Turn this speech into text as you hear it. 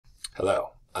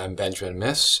Hello, I'm Benjamin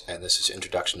Miss, and this is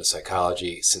Introduction to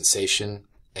Psychology, Sensation,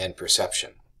 and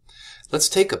Perception. Let's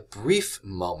take a brief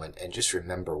moment and just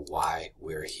remember why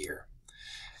we're here.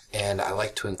 And I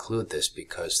like to include this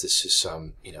because this is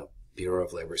some, Bureau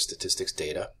of Labor Statistics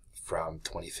data from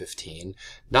 2015.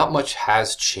 Not much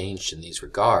has changed in these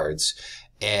regards,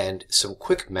 and some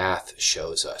quick math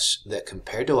shows us that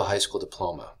compared to a high school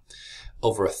diploma,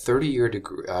 over a 30-year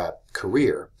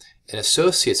career, an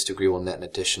associate's degree will net an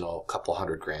additional couple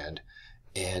 $100,000,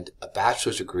 and a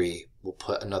bachelor's degree will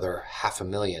put another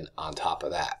 $500,000 on top of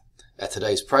that. At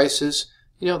today's prices,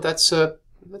 that's a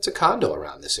condo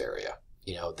around this area.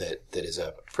 That is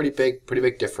a pretty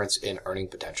big difference in earning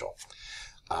potential,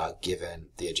 given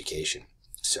the education.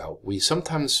 So we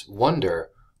sometimes wonder,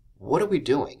 what are we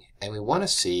doing? And we want to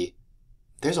see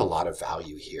there's a lot of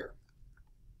value here.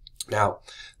 Now,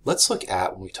 let's look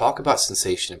at, when we talk about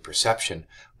sensation and perception,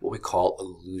 what we call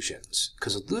illusions,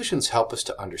 because illusions help us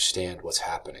to understand what's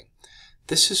happening.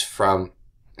 This is from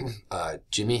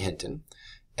Jimmy Hinton,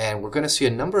 and we're going to see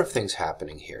a number of things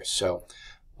happening here. So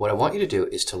what I want you to do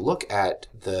is to look at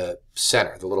the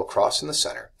center, the little cross in the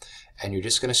center, and you're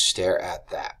just going to stare at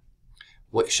that.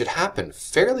 What should happen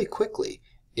fairly quickly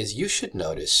is you should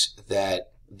notice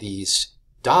that these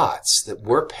dots that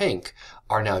were pink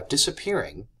are now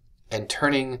disappearing and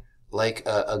turning like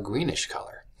a greenish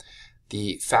color.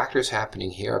 The factors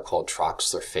happening here are called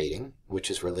Troxler fading,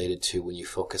 which is related to when you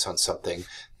focus on something,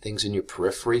 things in your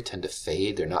periphery tend to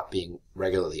fade. They're not being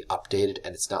regularly updated,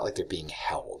 and it's not like they're being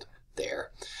held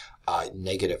there.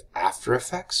 Negative after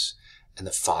effects, and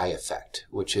the phi effect,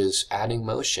 which is adding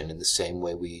motion in the same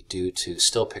way we do to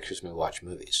still pictures when we watch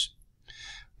movies.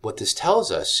 What this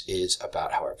tells us is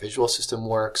about how our visual system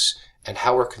works and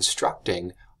how we're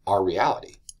constructing our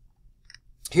reality.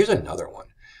 Here's another one,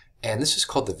 and this is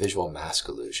called the visual mask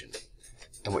illusion.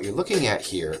 And what you're looking at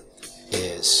here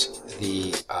is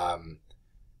they're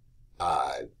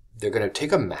going to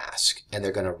take a mask and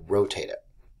they're going to rotate it,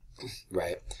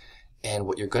 right? And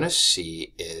what you're going to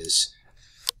see is,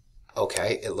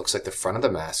 okay, it looks like the front of the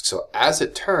mask. So as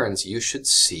it turns, you should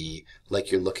see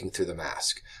like you're looking through the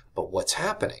mask. But what's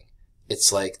happening?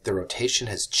 It's like the rotation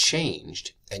has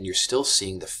changed and you're still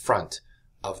seeing the front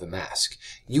of the mask.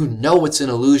 You know it's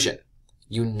an illusion.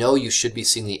 You know you should be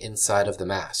seeing the inside of the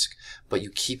mask, but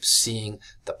you keep seeing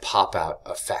the pop-out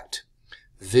effect.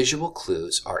 Visual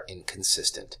clues are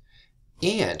inconsistent,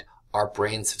 and our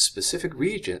brains have specific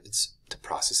regions to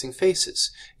processing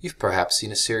faces. You've perhaps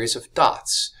seen a series of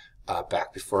dots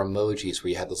back before emojis,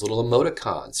 where you had those little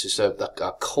emoticons, just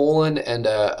a colon and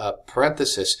a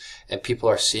parenthesis, and people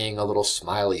are seeing a little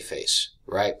smiley face,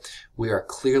 right? We are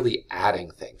clearly adding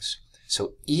things.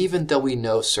 So even though we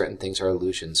know certain things are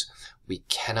illusions, we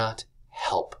cannot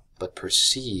help but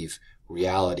perceive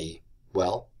reality,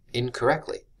 well,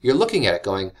 incorrectly. You're looking at it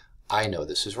going, I know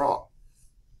this is wrong.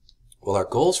 Well, our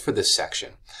goals for this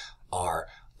section are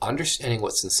understanding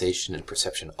what sensation and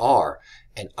perception are,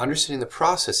 and understanding the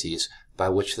processes by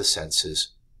which the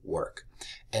senses work.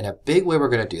 And a big way we're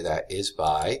going to do that is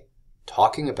by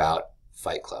talking about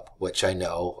Fight Club, which I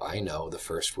know the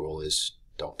first rule is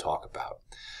don't talk about.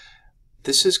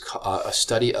 This is a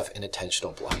study of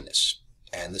inattentional blindness,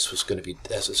 and this was going to be,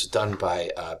 as this is done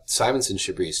by Simons and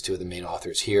Chabris, two of the main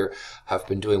authors here, have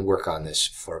been doing work on this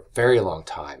for a very long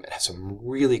time, and has some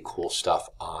really cool stuff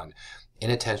on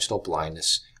inattentional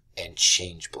blindness and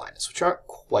change blindness, which aren't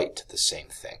quite the same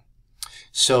thing.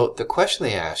 So the question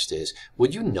they asked is,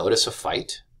 would you notice a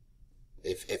fight?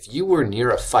 If you were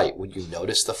near a fight, would you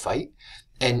notice the fight?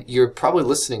 And you're probably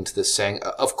listening to this saying,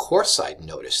 of course I'd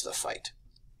notice the fight.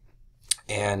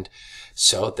 And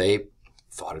so they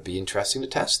thought it'd be interesting to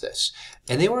test this.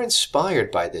 And they were inspired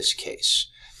by this case.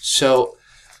 So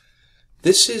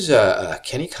this is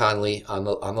Kenny Conley on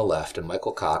the left and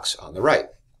Michael Cox on the right.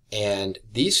 And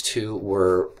these two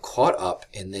were caught up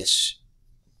in this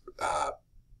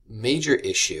major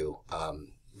issue,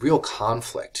 real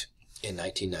conflict in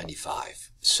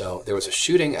 1995. So there was a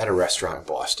shooting at a restaurant in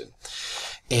Boston.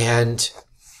 And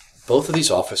both of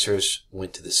these officers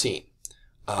went to the scene.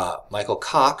 Michael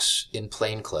Cox in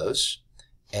plain clothes,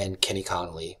 and Kenny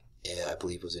Conley, I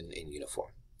believe, was in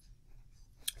uniform.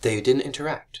 They didn't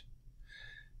interact.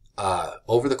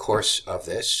 Over the course of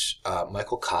this,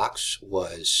 Michael Cox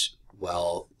was,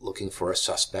 looking for a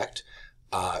suspect,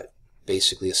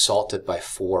 basically assaulted by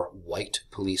 4 white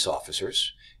police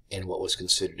officers in what was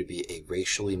considered to be a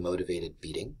racially motivated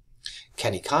beating.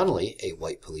 Kenny Conley, a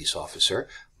white police officer,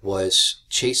 was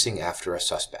chasing after a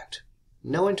suspect.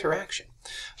 No interaction.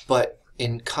 But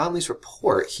in Conley's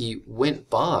report, he went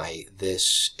by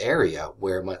this area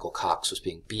where Michael Cox was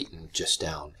being beaten just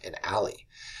down an alley.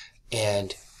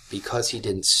 And because he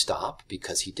didn't stop,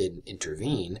 because he didn't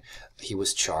intervene, he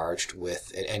was charged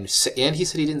with, and he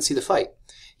said he didn't see the fight.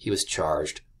 He was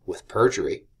charged with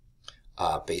perjury,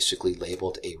 basically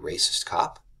labeled a racist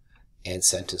cop, and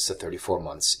sentenced to 34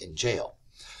 months in jail.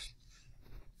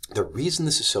 The reason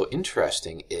this is so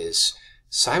interesting is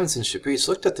Simons and Chabris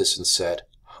looked at this and said,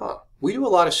 we do a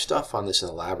lot of stuff on this in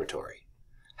the laboratory.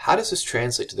 How does this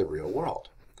translate to the real world?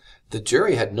 The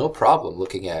jury had no problem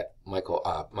looking at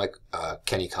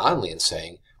Kenny Conley and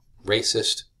saying,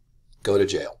 racist, go to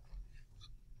jail.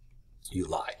 You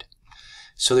lied.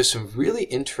 So there's some really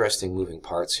interesting moving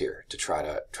parts here to try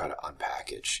to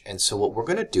unpackage. And so what we're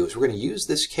going to do is we're going to use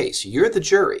this case. You're the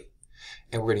jury,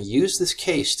 and we're going to use this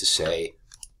case to say,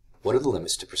 what are the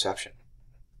limits to perception?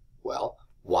 Well,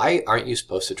 why aren't you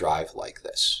supposed to drive like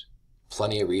this?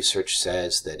 Plenty of research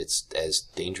says that it's as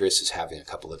dangerous as having a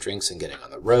couple of drinks and getting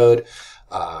on the road.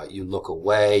 You look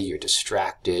away, you're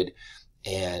distracted,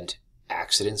 and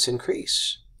accidents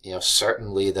increase. You know,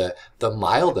 certainly the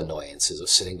mild annoyances of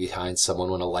sitting behind someone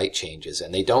when a light changes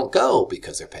and they don't go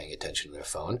because they're paying attention to their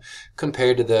phone,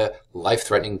 compared to the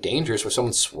life-threatening dangers where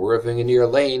someone's swerving into your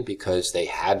lane because they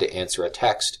had to answer a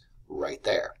text right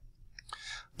there.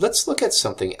 Let's look at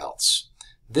something else.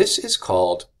 This is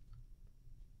called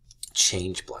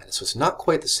change blindness. So it's not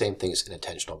quite the same thing as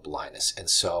inattentional blindness. And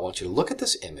so I want you to look at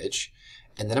this image,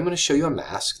 and then I'm going to show you a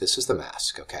mask. This is the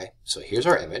mask, okay? So here's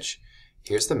our image,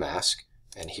 here's the mask,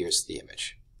 and here's the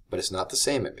image. But it's not the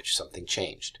same image. Something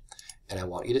changed. And I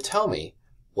want you to tell me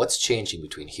what's changing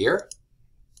between here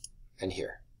and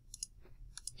here.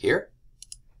 Here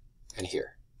and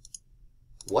here.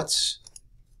 What's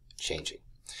changing?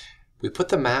 We put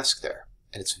the mask there,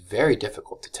 and it's very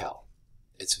difficult to tell.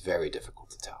 It's very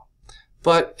difficult to tell.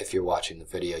 But if you're watching the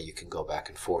video, you can go back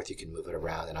and forth, you can move it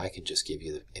around, and I can just give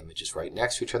you the images right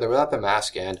next to each other without the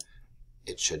mask, and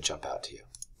it should jump out to you,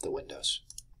 the windows.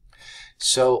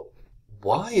 So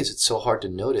why is it so hard to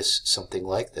notice something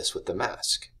like this with the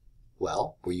mask?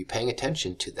 Well, were you paying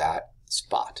attention to that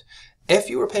spot? If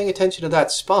you were paying attention to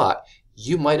that spot,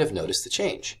 you might have noticed the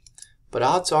change. But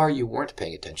odds are you weren't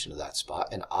paying attention to that spot,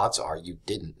 and odds are you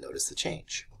didn't notice the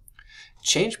change.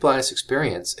 Change blindness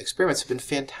experiments have been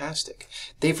fantastic.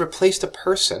 They've replaced a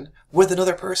person with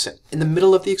another person in the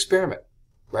middle of the experiment,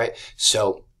 right?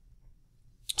 So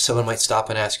someone might stop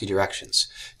and ask you directions.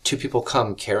 Two people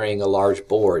come carrying a large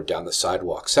board down the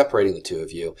sidewalk, separating the two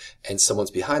of you, and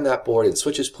someone's behind that board and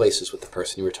switches places with the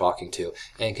person you were talking to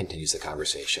and continues the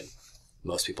conversation.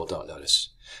 Most people don't notice.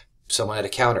 Someone at a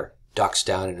counter ducks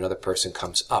down and another person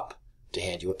comes up to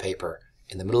hand you a paper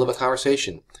in the middle of a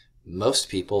conversation. Most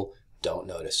people don't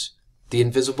notice. The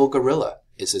invisible gorilla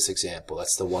is this example.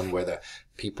 That's the one where the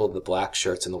people in the black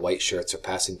shirts and the white shirts are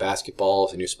passing basketballs,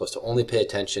 and you're supposed to only pay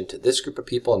attention to this group of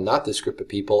people and not this group of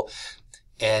people.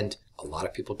 And a lot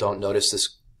of people don't notice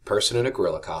this person in a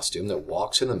gorilla costume that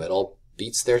walks in the middle,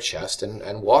 beats their chest,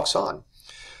 and walks on.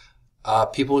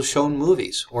 People have shown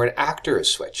movies where an actor is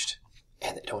switched,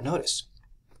 and they don't notice.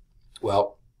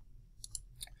 Well,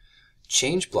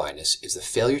 change blindness is the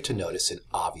failure to notice an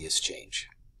obvious change.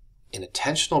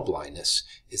 Inattentional blindness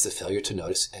is the failure to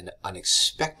notice an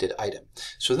unexpected item.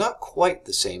 So not quite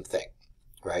the same thing,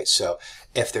 right? So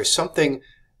if there's something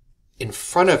in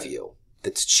front of you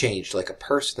that's changed, like a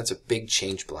person, that's a big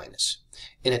change blindness.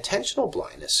 Inattentional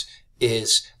blindness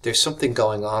is there's something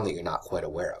going on that you're not quite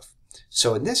aware of.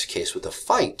 So in this case, with a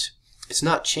fight, it's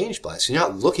not change blindness. You're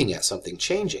not looking at something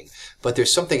changing, but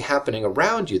there's something happening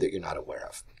around you that you're not aware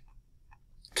of.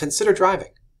 Consider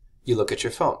driving. You look at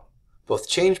your phone. Both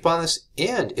change blindness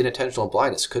and inattentional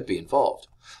blindness could be involved.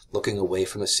 Looking away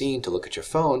from the scene to look at your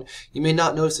phone, you may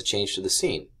not notice the change to the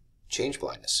scene. Change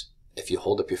blindness. If you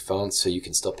hold up your phone so you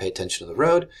can still pay attention to the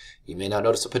road, you may not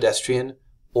notice a pedestrian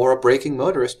or a braking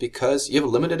motorist because you have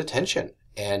limited attention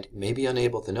and may be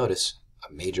unable to notice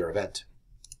a major event.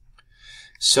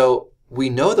 So we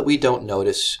know that we don't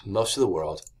notice most of the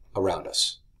world around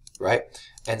us, right?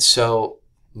 And so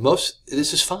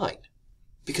this is fine,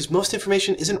 because most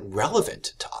information isn't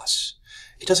relevant to us.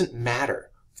 It doesn't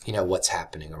matter, what's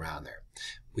happening around there.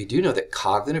 We do know that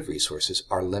cognitive resources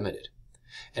are limited,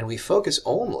 and we focus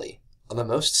only on the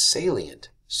most salient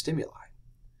stimuli.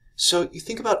 So you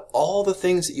think about all the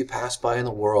things that you pass by in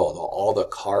the world, all the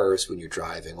cars when you're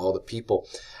driving, all the people.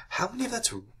 How many of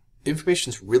that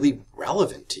information is really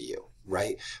relevant to you,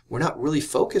 right? We're not really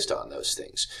focused on those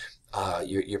things.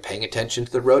 You're paying attention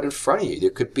to the road in front of you. There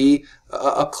could be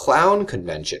a clown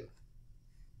convention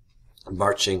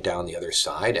marching down the other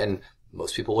side, and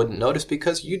most people wouldn't notice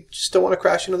because you just don't want to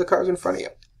crash into the cars in front of you.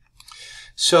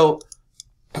 So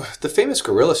the famous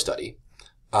gorilla study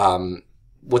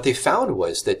what they found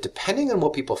was that depending on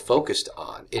what people focused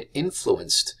on, it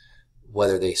influenced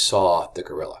whether they saw the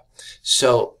gorilla.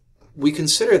 So we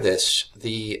consider this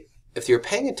if you're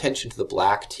paying attention to the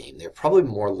black team, they're probably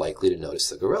more likely to notice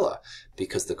the gorilla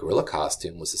because the gorilla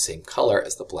costume was the same color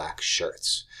as the black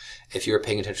shirts. If you were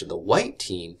paying attention to the white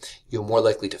team, you're more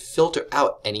likely to filter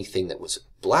out anything that was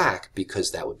black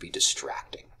because that would be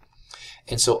distracting.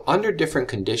 And so under different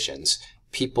conditions,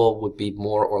 people would be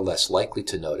more or less likely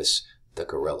to notice the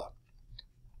gorilla.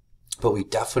 But we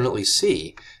definitely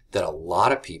see that a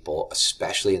lot of people,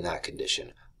 especially in that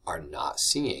condition, are not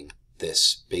seeing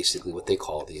this, basically what they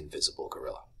call the invisible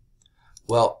gorilla.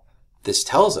 Well, this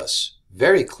tells us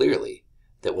very clearly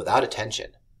that without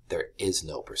attention, there is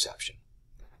no perception.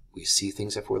 We see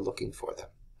things if we're looking for them.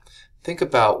 Think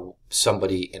about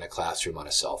somebody in a classroom on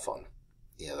a cell phone.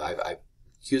 I've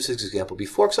used this example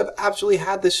before because I've absolutely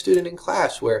had this student in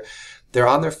class where they're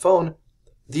on their phone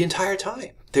the entire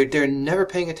time. They're never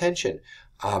paying attention.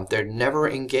 They're never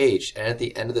engaged. And at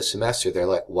the end of the semester, they're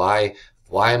like, why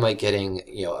am I getting,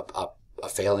 a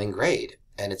failing grade?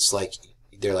 And it's like,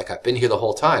 they're like, I've been here the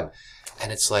whole time.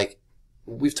 And it's like,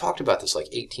 we've talked about this like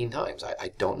 18 times.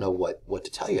 I don't know what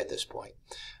to tell you at this point.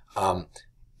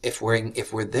 If we're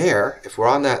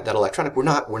on that electronic, we're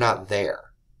not there,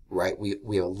 right?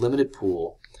 We have a limited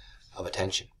pool of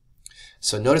attention.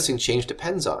 So noticing change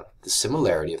depends on the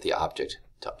similarity of the object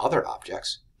to other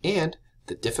objects and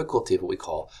the difficulty of what we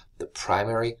call the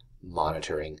primary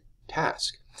monitoring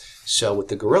task. So with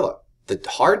the gorilla, the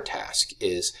hard task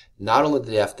is not only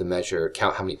do they have to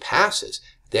count how many passes,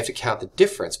 they have to count the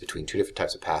difference between two different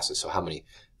types of passes. So how many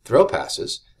throw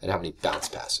passes and how many bounce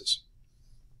passes.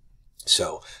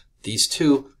 So these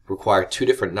two require two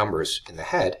different numbers in the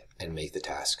head and make the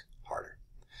task harder.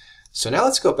 So now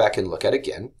let's go back and look at,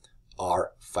 again,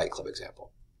 our Fight Club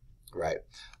example, right?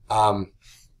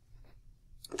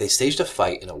 They staged a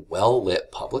fight in a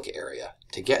well-lit public area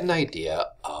to get an idea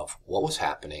of what was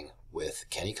happening with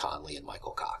Kenny Conley and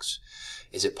Michael Cox.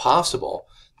 Is it possible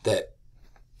that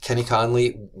Kenny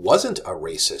Conley wasn't a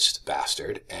racist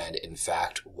bastard and in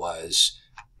fact was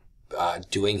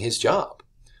doing his job?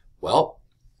 Well,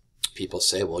 people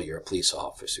say, well, you're a police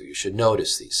officer. You should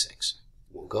notice these things.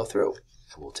 We'll go through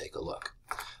and we'll take a look.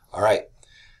 All right.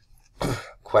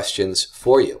 Questions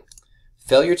for you.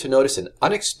 Failure to notice an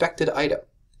unexpected item.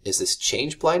 Is this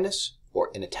change blindness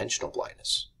or inattentional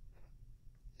blindness?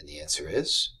 And the answer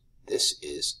is, this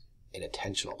is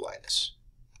inattentional blindness.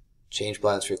 Change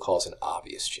blindness recalls an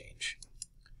obvious change.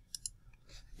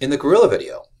 In the gorilla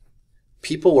video,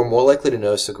 people were more likely to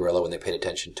notice the gorilla when they paid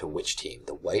attention to which team,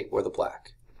 the white or the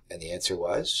black? And the answer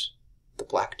was the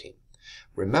black team.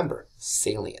 Remember,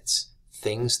 salience,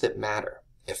 things that matter.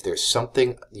 If there's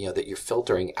something that you're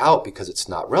filtering out because it's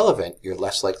not relevant, you're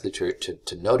less likely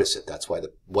to notice it. That's why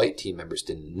the white team members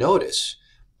didn't notice,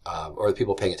 or the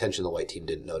people paying attention to the white team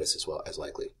didn't notice as well as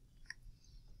likely.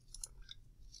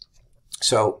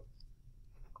 So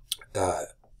the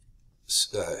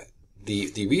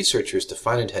researchers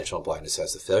define intentional blindness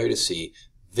as the failure to see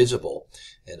visible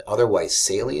and otherwise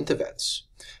salient events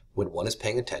when one is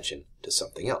paying attention to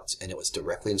something else. And it was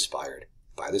directly inspired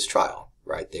by this trial,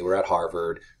 right? They were at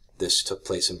Harvard. This took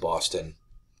place in Boston.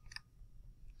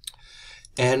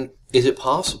 And is it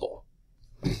possible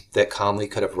that Conley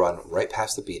could have run right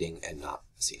past the beating and not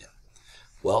seen it?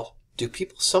 Well, do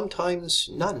people sometimes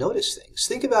not notice things?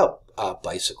 Think about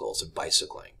bicycles and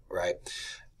bicycling, right?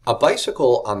 A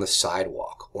bicycle on the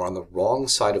sidewalk or on the wrong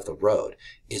side of the road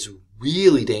is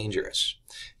really dangerous.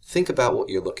 Think about what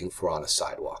you're looking for on a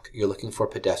sidewalk. You're looking for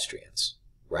pedestrians,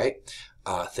 right?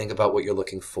 Think about what you're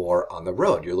looking for on the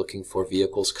road. You're looking for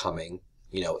vehicles coming,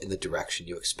 in the direction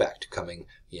you expect. Coming,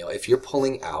 if you're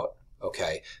pulling out,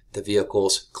 okay, the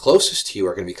vehicles closest to you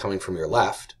are going to be coming from your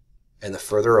left and the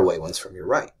further away ones from your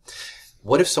right.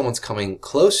 What if someone's coming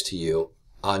close to you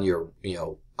on your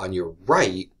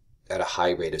right at a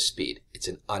high rate of speed? It's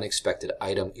an unexpected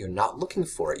item. You're not looking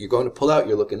for it. You're going to pull out,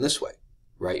 you're looking this way,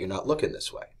 right? You're not looking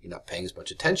this way. You're not paying as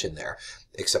much attention there,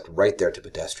 except right there to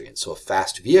pedestrians. So a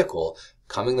fast vehicle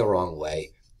coming the wrong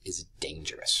way is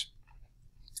dangerous.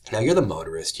 Now you're the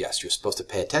motorist. Yes, you're supposed to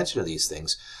pay attention to these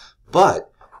things,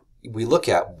 but we look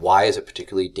at why is it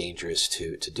particularly dangerous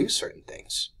to do certain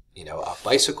things. A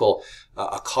bicycle,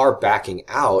 a car backing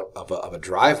out of a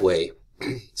driveway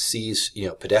sees,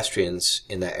 pedestrians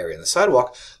in that area on the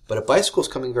sidewalk, but a bicycle is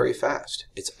coming very fast.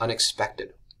 It's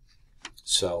unexpected.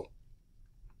 So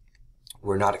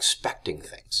we're not expecting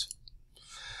things.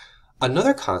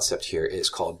 Another concept here is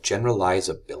called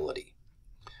generalizability.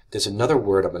 There's another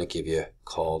word I'm going to give you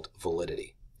called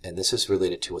validity, and this is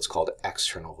related to what's called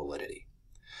external validity.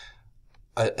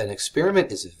 an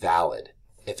experiment is valid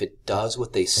if it does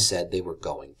what they said they were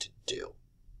going to do.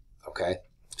 Okay?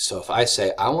 So if I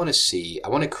say, I want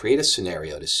to create a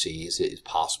scenario to see, is it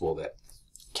possible that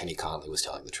Kenny Conley was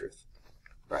telling the truth?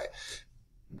 Right?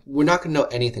 We're not going to know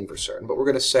anything for certain, but we're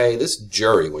going to say this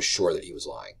jury was sure that he was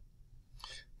lying.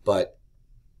 But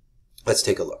let's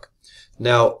take a look.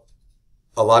 Now,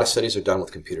 a lot of studies are done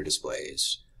with computer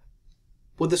displays.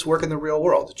 Would this work in the real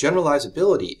world?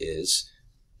 Generalizability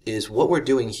is what we're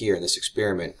doing here in this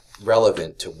experiment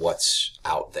relevant to what's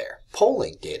out there?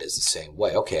 Polling data is the same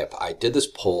way. Okay, if I did this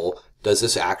poll, does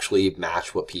this actually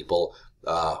match what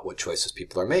choices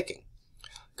people are making?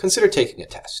 Consider taking a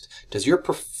test. Does your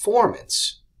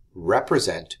performance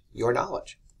represent your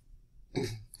knowledge?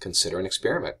 Consider an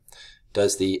experiment.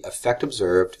 Does the effect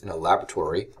observed in a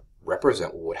laboratory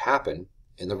represent what would happen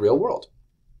in the real world?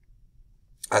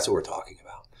 That's what we're talking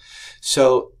about.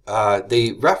 So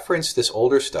they referenced this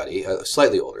older study, a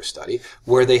slightly older study,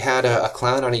 where they had a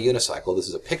clown on a unicycle. This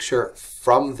is a picture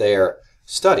from their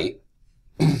study,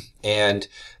 and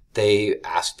they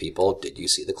asked people, did you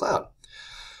see the clown?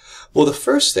 Well, the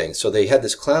first thing, so they had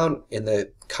this clown in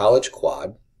the college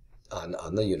quad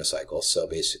on the unicycle, so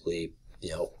basically,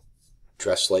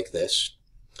 dressed like this,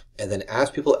 and then as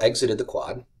people exited the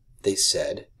quad, they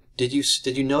said, did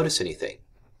you notice anything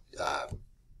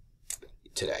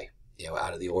today,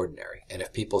 out of the ordinary? And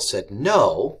if people said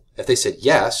no, if they said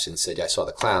yes and said, I saw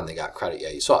the clown, they got credit, yeah,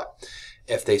 you saw it.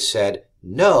 If they said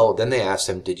no, then they asked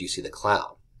them, did you see the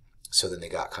clown? So then they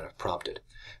got kind of prompted.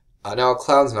 Now, a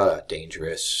clown's not a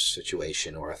dangerous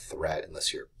situation or a threat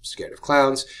unless you're scared of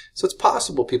clowns, so it's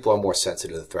possible people are more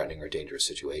sensitive to threatening or dangerous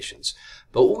situations.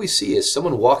 But what we see is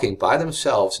someone walking by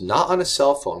themselves, not on a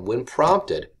cell phone, when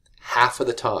prompted, half of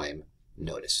the time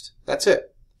noticed. That's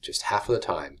it. Just half of the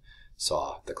time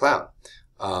saw the clown.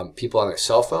 People on their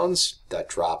cell phones, that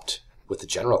dropped with the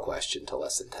general question to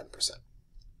less than 10%.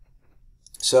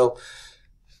 So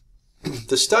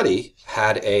the study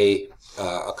had a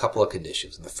couple of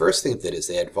conditions. And the first thing it did is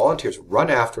they had volunteers run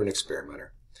after an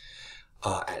experimenter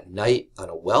at night on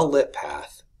a well-lit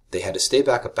path. They had to stay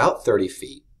back about 30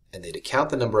 feet, and they had to count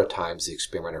the number of times the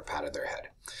experimenter patted their head.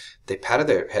 They patted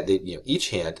their head, each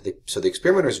hand, so the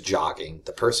experimenter is jogging,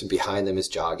 the person behind them is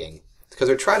jogging, because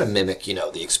they're trying to mimic,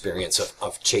 the experience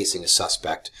of chasing a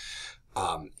suspect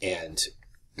and,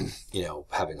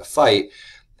 having a fight.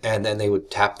 And then they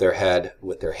would tap their head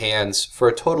with their hands for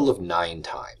a total of 9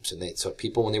 times. And so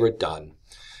people, when they were done,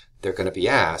 they're going to be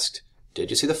asked, did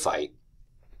you see the fight?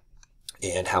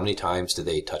 And how many times did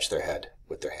they touch their head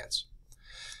with their hands?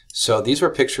 So these were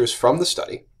pictures from the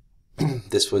study.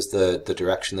 This was the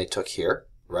direction they took here,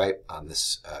 right, on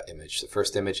this image, the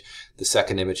first image. The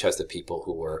second image has the people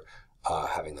who were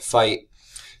having the fight.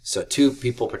 So 2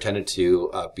 people pretended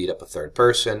to beat up a third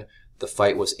person. The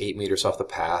fight was 8 meters off the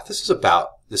path. This is about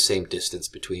the same distance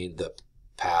between the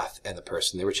path and the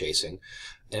person they were chasing.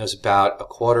 And it was about a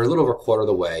little over a quarter of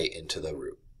the way into the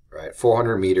route, right?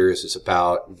 400 meters is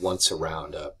about once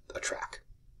around a track.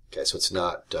 Okay, so it's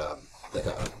not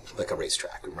like a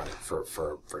racetrack running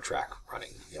for track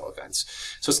running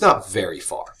events. So it's not very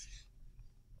far.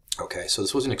 Okay, so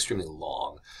this wasn't extremely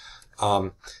long.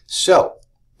 So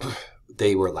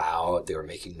they were loud, they were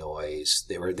making noise,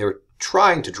 they were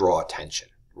trying to draw attention,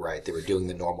 right? They were doing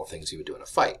the normal things you would do in a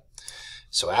fight.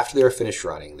 So after they were finished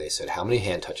running, they said, how many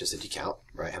hand touches did you count,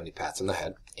 right? How many pats on the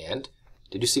head? And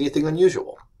did you see anything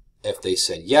unusual? If they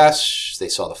said yes, they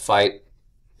saw the fight,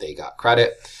 they got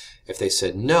credit. If they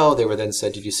said no, they were then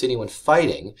said, did you see anyone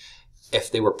fighting?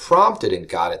 If they were prompted and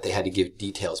got it, they had to give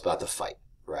details about the fight,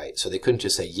 right? So they couldn't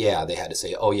just say yeah, they had to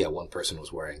say, oh yeah, one person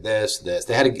was wearing this.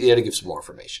 They had to give some more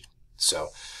information. So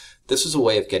this is a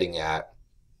way of getting at,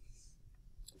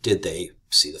 did they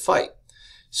see the fight?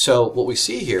 So what we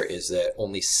see here is that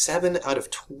only 7 out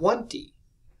of 20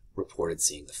 reported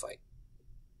seeing the fight.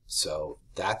 So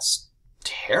that's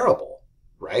terrible,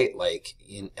 right? Like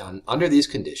under these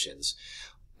conditions,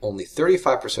 only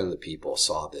 35% of the people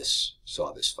saw this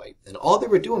fight, and all they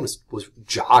were doing was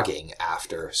jogging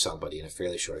after somebody in a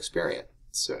fairly short experience.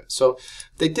 So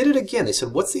they did it again. They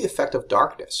said, what's the effect of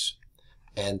darkness?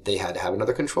 And they had to have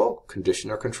another control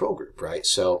condition or control group, right?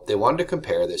 So they wanted to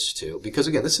compare this to, because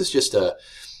again, this is just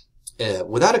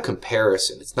without a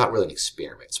comparison, it's not really an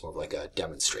experiment. It's more of like a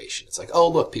demonstration. It's like, oh,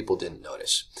 look, people didn't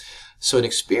notice. So an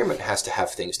experiment has to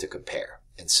have things to compare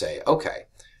and say, okay,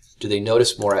 do they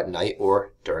notice more at night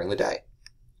or during the day?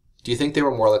 Do you think they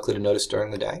were more likely to notice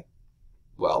during the day?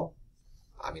 Well,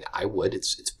 I mean, I would.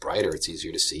 It's brighter, it's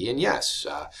easier to see. And yes,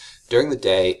 during the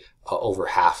day, over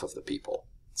half of the people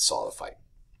saw the fight.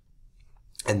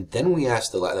 And then we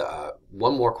asked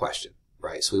one more question,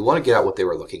 right? So we want to get out what they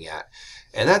were looking at.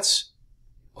 And that's,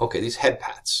 okay, these head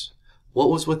pats. What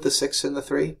was with the 6 and the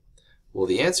 3? Well,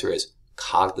 the answer is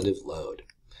cognitive load.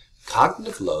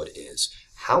 Cognitive load is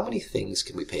how many things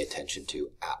can we pay attention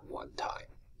to at one time.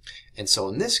 And so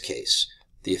in this case,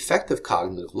 the effect of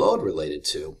cognitive load related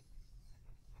to,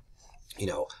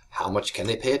 how much can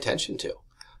they pay attention to?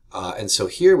 And so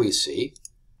here we see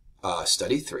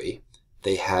study 3.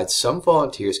 They had some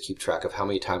volunteers keep track of how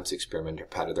many times the experimenter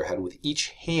patted their head with each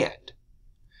hand,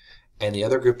 and the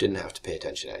other group didn't have to pay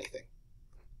attention to anything.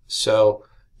 So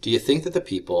do you think that the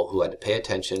people who had to pay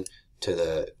attention to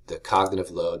the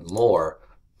cognitive load more,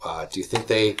 do you think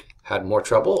they had more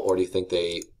trouble, or do you think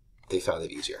they found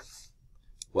it easier?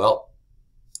 Well,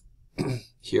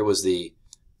 here was the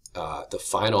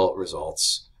final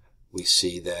results. We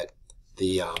see that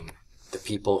the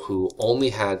people who only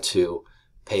had to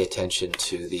pay attention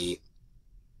to the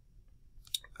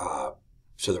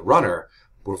runner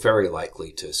were very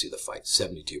likely to see the fight,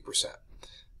 72%.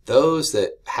 Those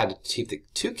that had to keep the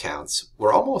 2 counts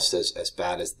were almost as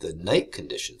bad as the night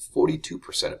condition.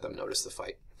 42% of them noticed the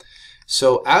fight.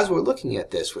 So as we're looking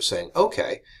at this, we're saying,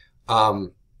 okay,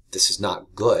 this is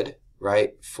not good,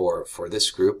 right? For this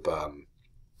group,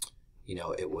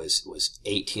 it was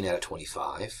 18 out of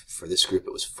 25. For this group,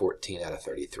 it was 14 out of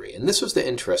 33. And this was the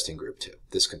interesting group too,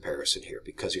 this comparison here,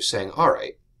 because you're saying, all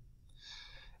right,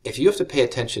 if you have to pay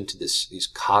attention to these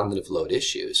cognitive load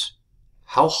issues,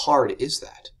 how hard is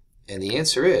that? And the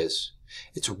answer is,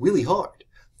 it's really hard,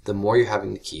 the more you're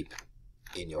having to keep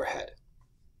in your head.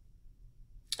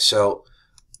 So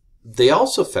they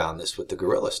also found this with the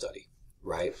gorilla study,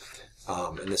 right?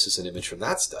 And this is an image from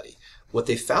that study. What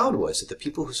they found was that the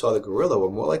people who saw the gorilla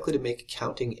were more likely to make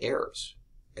counting errors.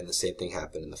 And the same thing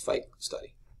happened in the fight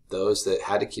study. Those that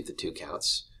had to keep the 2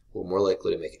 counts were more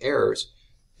likely to make errors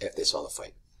if they saw the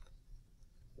fight.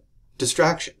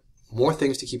 Distraction. More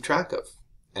things to keep track of,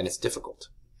 and it's difficult.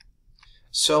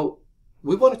 So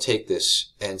we want to take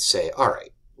this and say, all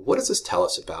right, what does this tell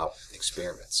us about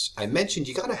experiments? I mentioned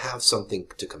you got to have something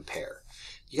to compare.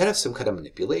 You got to have some kind of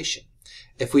manipulation.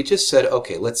 If we just said,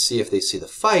 okay, let's see if they see the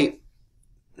fight,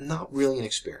 not really an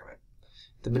experiment.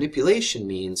 The manipulation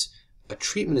means a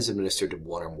treatment is administered to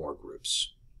 1 or more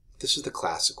groups. This is the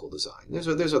classical design.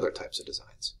 There's other types of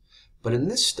designs. But in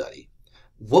this study,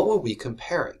 what were we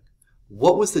comparing?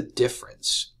 What was the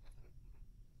difference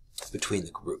between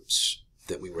the groups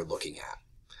that we were looking at?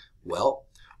 Well,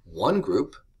 one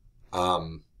group,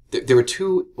 there were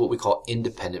 2 what we call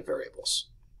independent variables.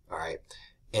 All right.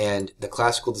 And the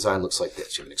classical design looks like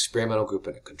this. You have an experimental group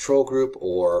and a control group,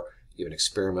 or you have an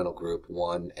experimental group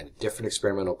 1 and a different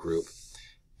experimental group.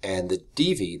 And the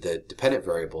DV, the dependent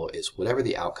variable, is whatever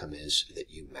the outcome is that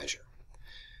you measure.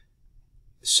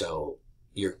 So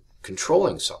you're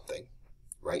controlling something,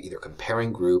 right? Either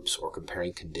comparing groups or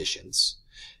comparing conditions,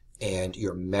 and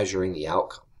you're measuring the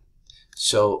outcome.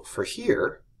 So for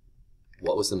here,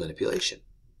 what was the manipulation?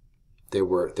 There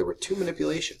were 2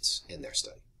 manipulations in their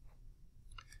study,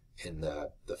 in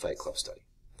the Fight Club study.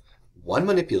 One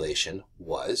manipulation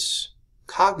was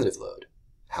cognitive load.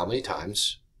 How many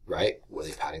times, right, were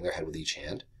they patting their head with each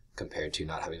hand compared to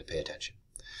not having to pay attention?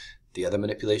 The other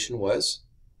manipulation was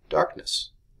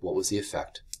darkness. What was the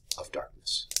effect of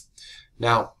darkness?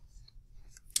 Now,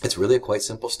 it's really a quite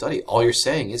simple study. All you're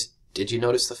saying is, did you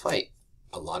notice the fight?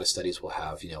 A lot of studies will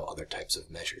have, other types of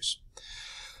measures.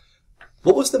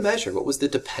 What was the measure? What was the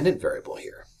dependent variable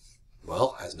here?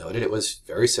 Well, as noted, it was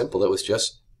very simple. It was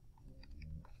just,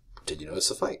 did you notice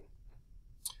the fight?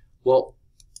 Well,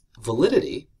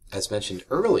 validity, as mentioned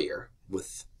earlier,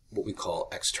 with what we call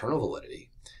external validity,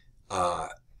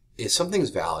 is something's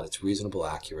valid, it's reasonable,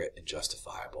 accurate, and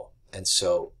justifiable. And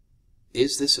so,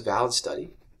 is this a valid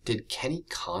study? Did Kenny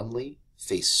Conley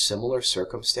face similar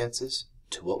circumstances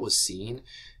to what was seen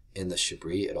in the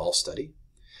Chabris et al. Study?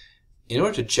 In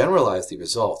order to generalize the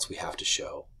results, we have to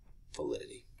show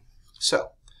validity.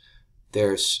 So,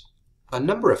 there's a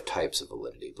number of types of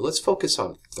validity, but let's focus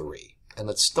on 3. And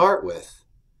let's start with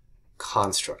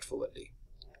construct validity.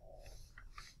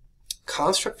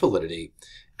 Construct validity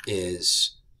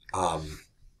is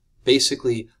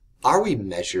basically, are we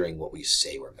measuring what we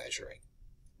say we're measuring,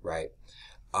 right?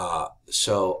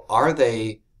 So are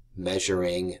they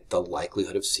measuring the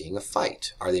likelihood of seeing a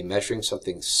fight? Are they measuring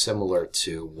something similar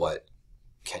to what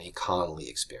Kenny Conley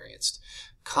experienced?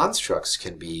 Constructs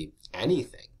can be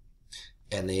anything,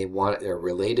 and they're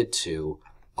related to,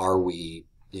 are we,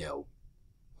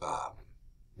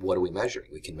 what are we measuring?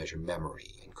 We can measure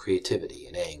memory and creativity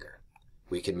and anger.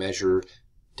 We can measure,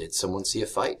 did someone see a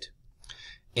fight?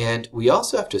 And we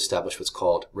also have to establish what's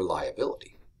called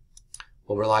reliability.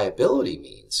 Well, reliability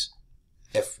means,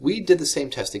 If we did the same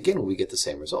test again, will we get the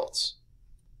same results?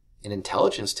 An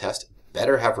intelligence test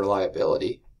better have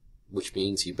reliability, which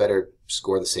means you better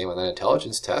score the same on that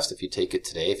intelligence test if you take it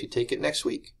today, if you take it next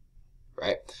week,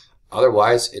 right?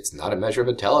 Otherwise, it's not a measure of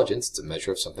intelligence, it's a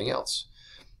measure of something else.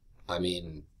 I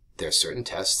mean, there are certain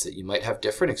tests that you might have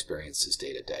different experiences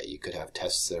day to day. You could have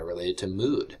tests that are related to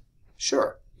mood.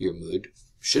 Sure, your mood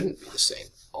shouldn't be the same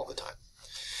all the time.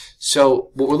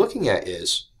 So what we're looking at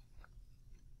is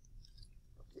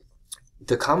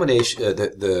the combination,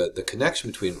 the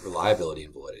connection between reliability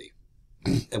and validity.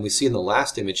 And we see in the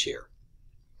last image here,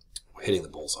 we're hitting the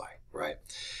bullseye, right?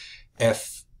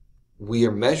 If we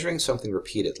are measuring something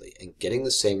repeatedly and getting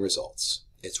the same results,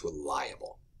 it's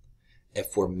reliable.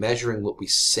 If we're measuring what we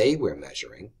say we're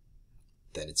measuring,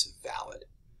 then it's valid.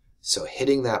 So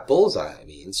hitting that bullseye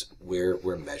means we're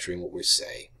measuring what we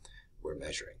say we're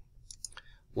measuring.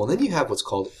 Well, then you have what's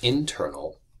called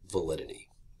internal validity.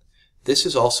 This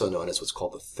is also known as what's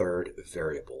called the third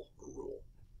variable rule.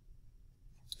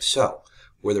 So,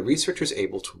 were the researchers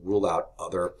able to rule out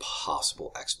other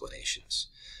possible explanations?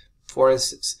 For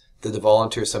instance, did the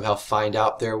volunteers somehow find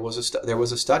out there was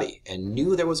a study and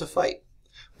knew there was a fight?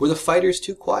 Were the fighters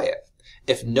too quiet?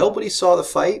 If nobody saw the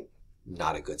fight,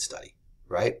 not a good study,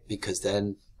 right? Because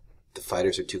then the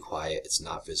fighters are too quiet, it's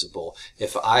not visible.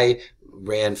 If I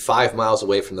ran 5 miles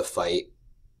away from the fight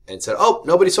and said, oh,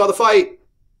 nobody saw the fight,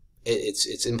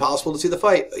 it's impossible to see the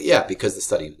fight. Yeah, because the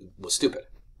study was stupid,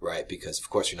 right? Because of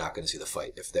course you're not going to see the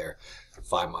fight if they're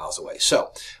 5 miles away.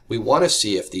 So we want to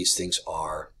see if these things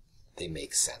they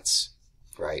make sense,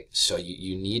 right? So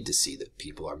you need to see that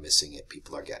people are missing it,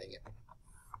 people are getting it.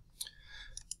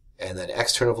 And then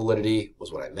external validity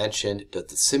was what I mentioned. Did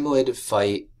the simulated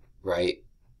fight, right,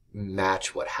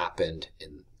 match what happened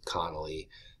in Connolly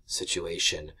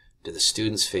situation? Did the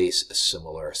students face a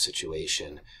similar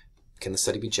situation? Can the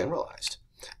study be generalized?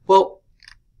 Well,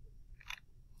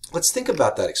 let's think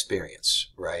about that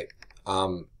experience, right?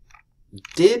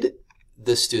 Did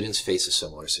the students face a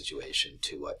similar situation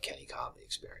to what Kenny Connolly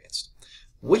experienced?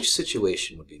 Which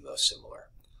situation would be most similar?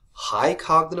 High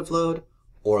cognitive load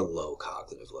or low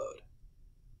cognitive load?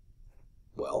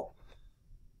 Well,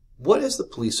 what is the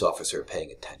police officer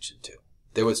paying attention to?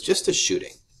 There was just a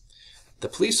shooting. The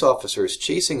police officer is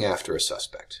chasing after a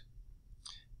suspect.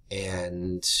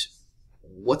 And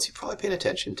what's he probably paying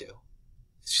attention to?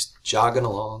 He's just jogging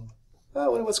along. Oh, I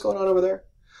wonder what's going on over there.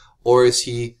 Or is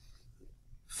he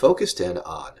focused in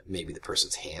on maybe the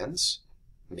person's hands,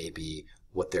 maybe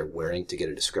what they're wearing to get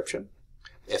a description?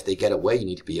 If they get away, you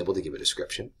need to be able to give a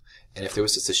description. And if there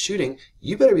was just a shooting,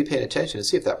 you better be paying attention to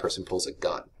see if that person pulls a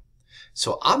gun.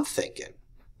 So I'm thinking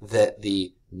that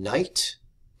the night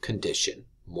condition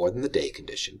more than the day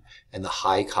condition, and the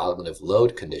high cognitive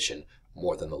load condition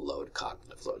more than the low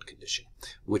cognitive load condition,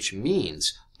 which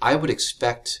means I would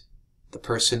expect the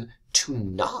person to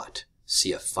not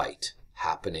see a fight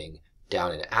happening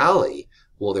down an alley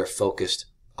while they're focused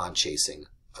on chasing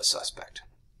a suspect.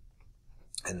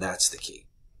 And that's the key,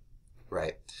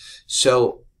 right?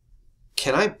 So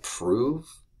can I prove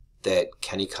that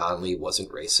Kenny Connolly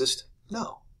wasn't racist?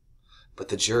 No. But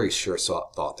the jury sure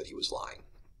thought that he was lying.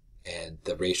 And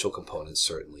the racial components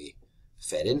certainly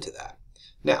fed into that.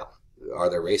 Now, are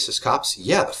there racist cops?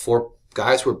 Yeah, the 4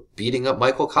 guys were beating up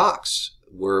Michael Cox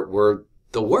were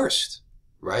the worst,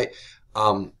 right?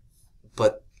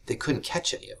 But they couldn't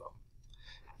catch any of them.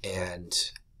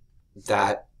 And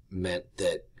that meant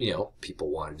that, people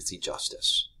wanted to see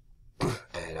justice.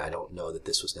 And I don't know that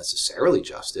this was necessarily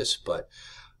justice, but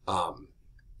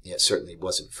it certainly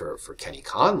wasn't for Kenny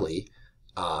Connolly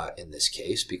in this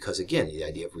case, because again, the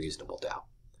idea of reasonable doubt.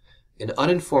 An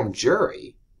uninformed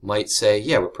jury might say,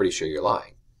 yeah, we're pretty sure you're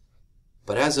lying.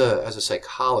 But as a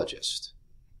psychologist,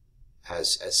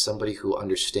 as somebody who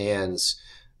understands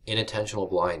inattentional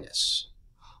blindness,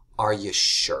 are you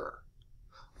sure?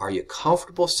 Are you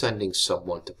comfortable sending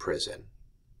someone to prison?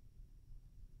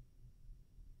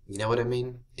 You know what I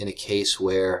mean? In a case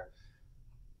where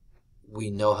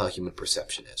we know how human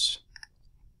perception is.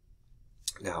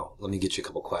 Now, let me get you a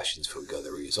couple questions before we go to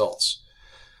the results.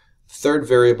 Third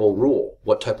variable rule.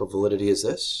 What type of validity is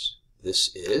this?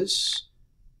 This is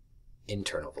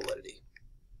internal validity.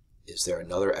 Is there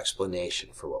another explanation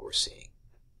for what we're seeing?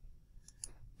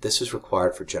 This is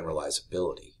required for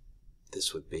generalizability.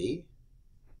 This would be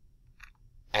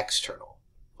external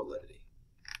validity.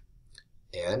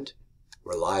 And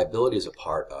reliability is a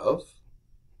part of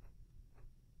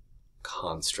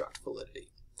construct validity.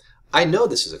 I know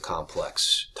this is a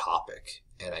complex topic,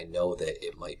 and I know that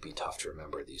it might be tough to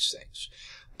remember these things.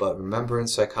 But remember, in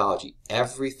psychology,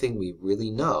 everything we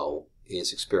really know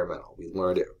is experimental. We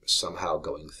learned it somehow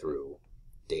going through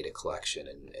data collection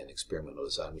and experimental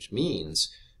design, which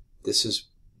means this is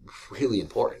really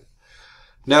important.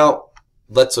 Now,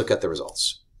 let's look at the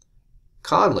results.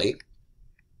 Conley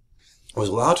was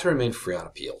allowed to remain free on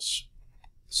appeals.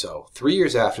 So 3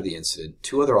 years after the incident,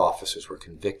 2 other officers were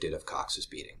convicted of Cox's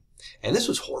beating. And this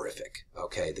was horrific,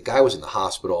 okay? The guy was in the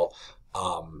hospital.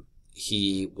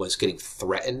 He was getting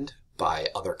threatened by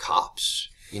other cops,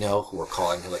 you know, who were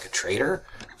calling him like a traitor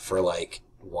for like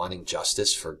wanting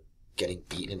justice for getting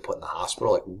beaten and put in the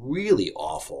hospital. Like really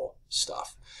awful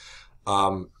stuff.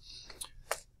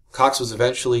 Cox was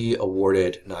eventually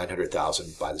awarded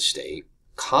 $900,000 by the state.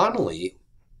 Conley,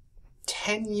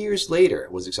 10 years later,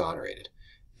 was exonerated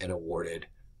and awarded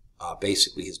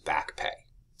basically his back pay.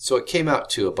 So it came out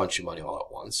to a bunch of money all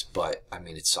at once, but I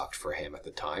mean, it sucked for him at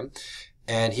the time.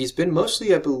 And he's been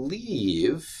mostly, I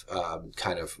believe,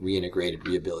 kind of reintegrated,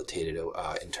 rehabilitated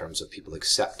in terms of people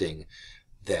accepting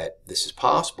that this is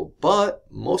possible. But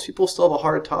most people still have a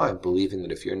hard time believing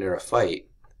that if you're near a fight,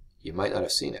 you might not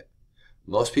have seen it.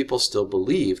 Most people still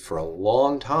believed for a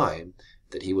long time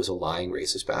that he was a lying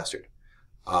racist bastard.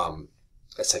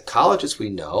 As psychologists, we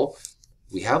know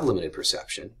we have limited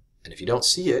perception, and if you don't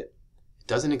see it, it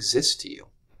doesn't exist to you.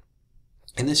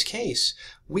 In this case,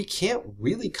 we can't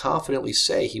really confidently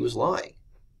say he was lying,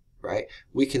 right?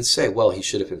 We can say, well, he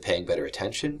should have been paying better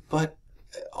attention, but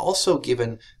also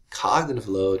given cognitive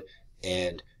load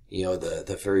and, you know,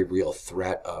 the very real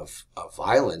threat of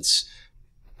violence,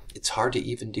 it's hard to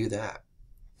even do that.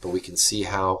 But we can see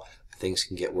how things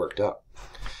can get worked up.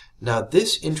 Now,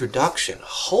 this introduction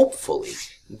hopefully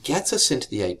gets us into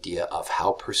the idea of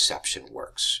how perception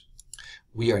works.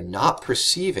 We are not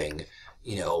perceiving,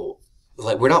 you know,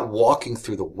 like we're not walking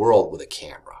through the world with a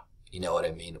camera. You know what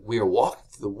I mean? We are walking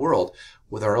through the world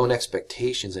with our own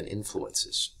expectations and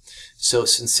influences. So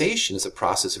sensation is a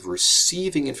process of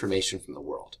receiving information from the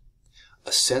world.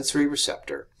 A sensory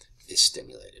receptor is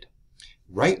stimulated.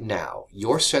 Right now,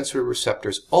 your sensory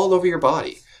receptors all over your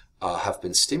body have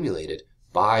been stimulated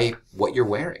by what you're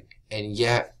wearing. And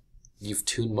yet, you've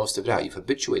tuned most of it out. You've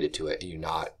habituated to it, and you're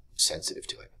not sensitive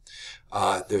to it.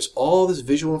 There's all this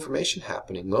visual information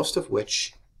happening, most of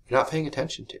which you're not paying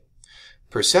attention to.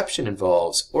 Perception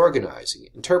involves organizing,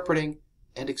 interpreting,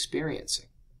 and experiencing.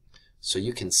 So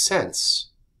you can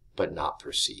sense, but not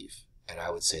perceive. And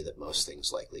I would say that most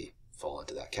things likely fall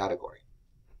into that category.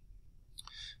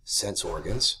 Sense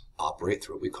organs operate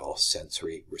through what we call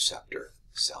sensory receptor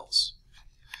cells.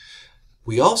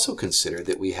 We also consider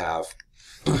that we have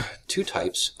 2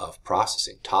 types of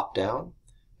processing, top-down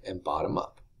and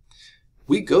bottom-up.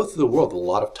 We go through the world with a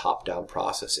lot of top-down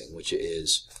processing, which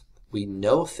is we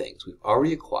know things we've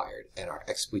already acquired, and our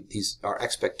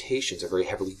expectations are very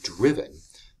heavily driven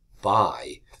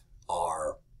by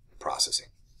our processing.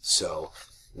 So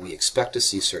we expect to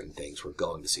see certain things, we're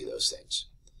going to see those things.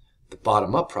 The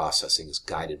bottom-up processing is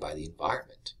guided by the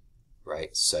environment, right?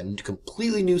 It's a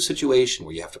completely new situation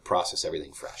where you have to process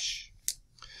everything fresh.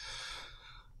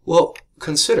 Well,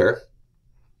 consider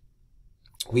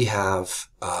we have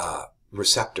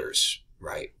receptors,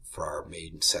 right, for our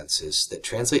main senses that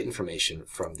translate information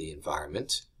from the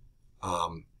environment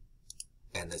and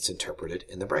that's interpreted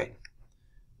in the brain.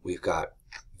 We've got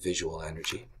visual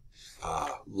energy,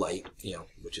 light, you know,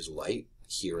 which is light,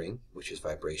 hearing, which is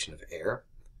vibration of air,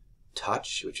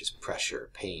 touch, which is pressure,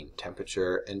 pain,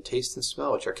 temperature, and taste and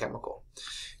smell, which are chemical.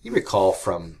 You recall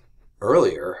from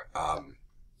earlier,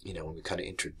 you know, when we kind of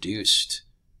introduced,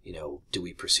 you know, do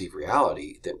we perceive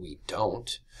reality, that we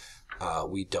don't.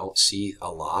 We don't see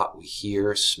a lot. We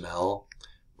hear, smell.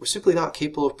 We're simply not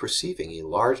capable of perceiving a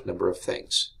large number of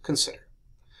things. Consider,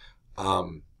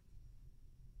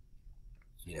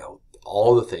 you know,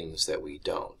 all the things that we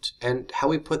don't, and how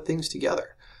we put things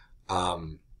together.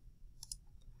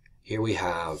 Here we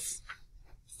have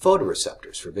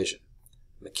photoreceptors for vision,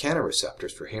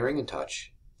 mechanoreceptors for hearing and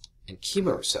touch, and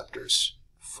chemoreceptors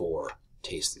for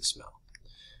taste and smell.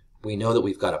 We know that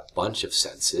we've got a bunch of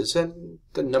senses, and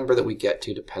the number that we get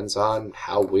to depends on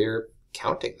how we're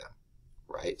counting them,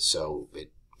 right? So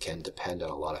it can depend on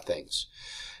a lot of things.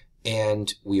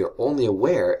 And we are only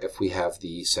aware if we have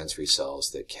the sensory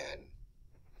cells that can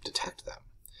detect them.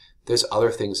 There's other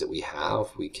things that we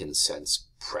have. We can sense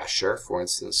pressure, for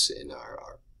instance, in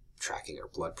our tracking our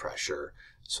blood pressure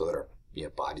so that our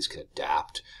bodies can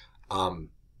adapt.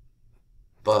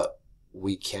 But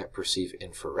we can't perceive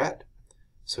infrared.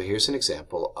 So here's an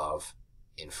example of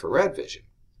infrared vision,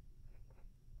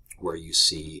 where you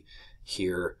see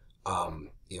here, an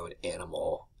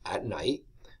animal at night.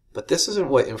 But this isn't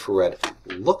what infrared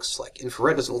looks like.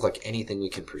 Infrared doesn't look like anything we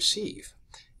can perceive.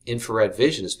 Infrared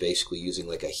vision is basically using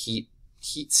like a heat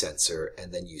heat sensor,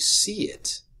 and then you see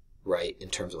it, right, in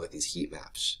terms of like these heat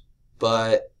maps.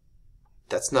 But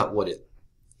that's not what it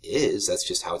is. That's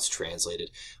just how it's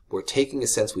translated. We're taking a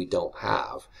sense we don't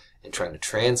have and trying to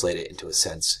translate it into a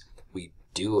sense we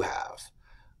do have.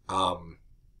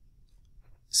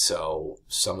 So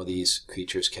some of these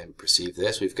creatures can perceive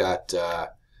this. We've got a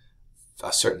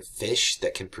certain fish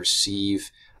that can perceive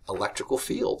electrical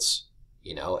fields,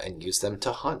 you know, and use them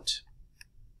to hunt.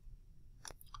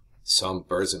 Some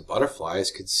birds and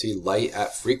butterflies could see light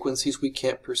at frequencies we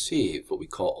can't perceive, what we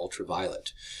call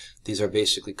ultraviolet. These are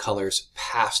basically colors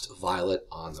past violet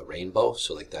on the rainbow,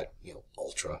 so like that, you know,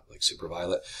 ultra, like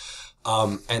superviolet.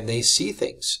 And they see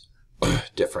things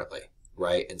differently,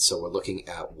 right? And so we're looking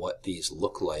at what these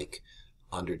look like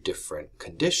under different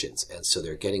conditions. And so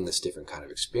they're getting this different kind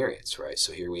of experience, right?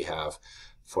 So here we have,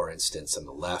 for instance, on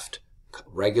the left,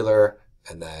 regular,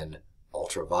 and then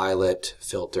ultraviolet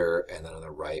filter, and then on the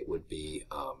right would be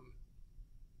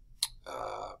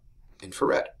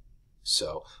infrared.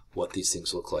 So what these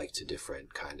things look like to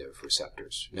different kind of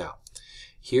receptors. Now,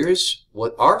 here's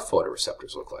what our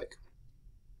photoreceptors look like.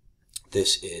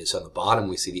 This is on the bottom,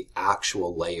 we see the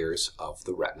actual layers of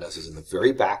the retina. This is in the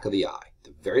very back of the eye.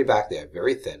 The very back of the eye,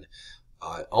 very thin,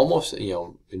 almost, you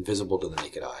know, invisible to the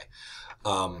naked eye,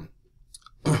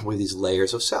 with these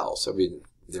layers of cells. I mean,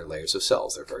 they're layers of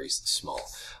cells. They're very small.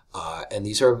 And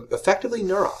these are effectively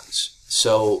neurons.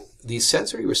 So these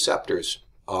sensory receptors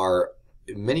are,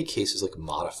 in many cases, like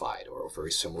modified or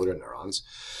very similar to neurons.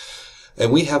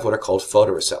 And we have what are called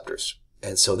photoreceptors.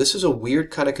 And so this is a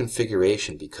weird kind of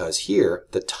configuration because here,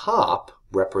 the top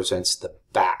represents the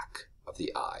back of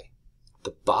the eye.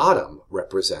 The bottom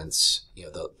represents, you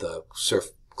know, the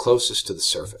closest to the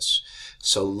surface.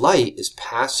 So light is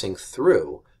passing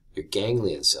through your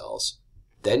ganglion cells,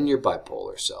 then your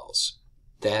bipolar cells,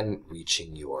 then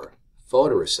reaching your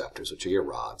photoreceptors, which are your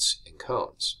rods and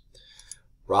cones.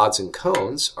 Rods and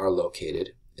cones are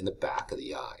located in the back of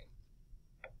the eye.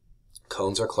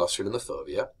 Cones are clustered in the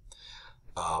fovea.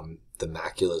 The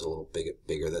macula is a little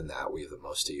bigger than that, where you have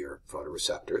most of your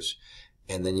photoreceptors.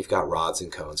 And then you've got rods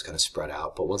and cones kind of spread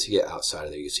out. But once you get outside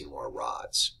of there, you see more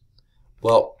rods.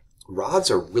 Well,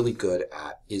 rods are really good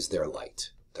at, is there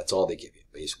light? That's all they give you,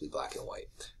 basically black and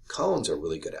white. Cones are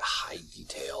really good at high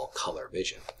detail color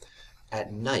vision.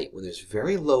 At night, when there's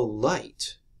very low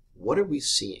light, what are we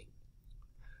seeing?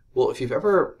 Well, if you've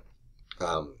ever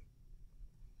you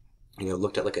know,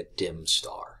 looked at like a dim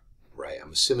star, right?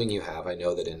 I'm assuming you have. I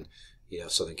know that in, you know,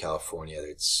 Southern California,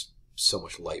 it's so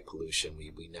much light pollution.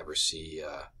 We never see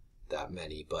that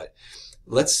many. But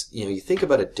let's, you know, you think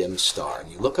about a dim star,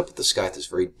 and you look up at the sky at this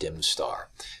very dim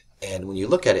star, and when you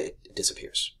look at it, it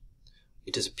disappears.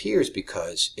 It disappears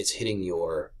because it's hitting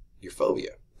your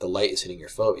fovea. The light is hitting your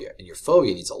fovea, and your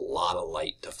fovea needs a lot of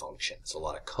light to function. It's a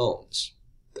lot of cones.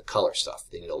 The color stuff,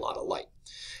 they need a lot of light.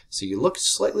 So you look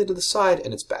slightly to the side,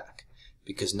 and it's back,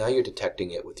 because now you're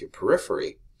detecting it with your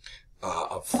periphery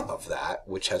of that,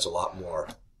 which has a lot more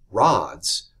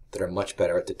rods that are much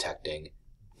better at detecting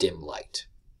dim light.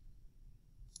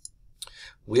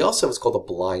 We also have what's called a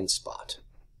blind spot,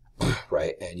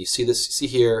 right? And you see this, you see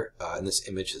here in this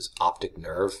image is optic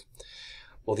nerve.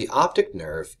 Well, the optic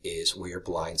nerve is where your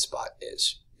blind spot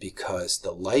is, because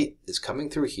the light is coming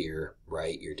through here,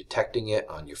 right? You're detecting it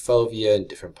on your fovea and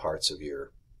different parts of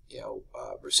your, you know,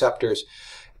 receptors.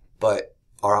 But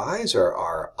our eyes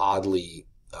are oddly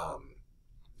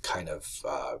kind of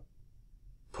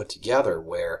put together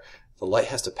where the light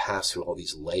has to pass through all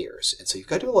these layers. And so you've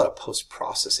got to do a lot of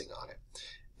post-processing on it.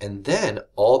 And then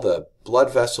all the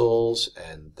blood vessels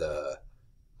and the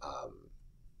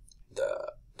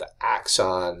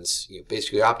axons, you know,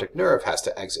 basically the optic nerve has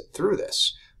to exit through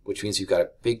this, which means you've got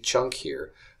a big chunk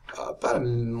here, about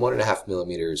 1.5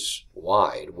 millimeters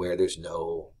wide, where there's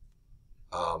no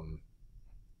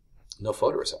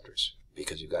photoreceptors,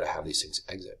 because you've got to have these things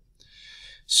exit.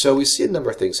 So we see a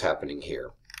number of things happening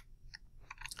here.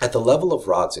 At the level of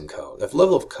rods and cones, at the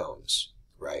level of cones,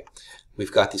 right,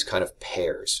 we've got these kind of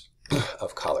pairs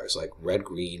of colors, like red,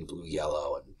 green, blue,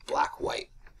 yellow, and black, white,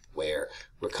 where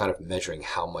we're kind of measuring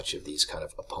how much of these kind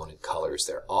of opponent colors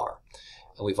there are.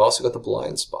 And we've also got the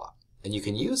blind spot. And you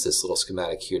can use this little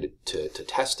schematic here to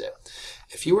test it.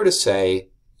 If you were to say,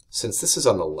 since this is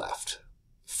on the left,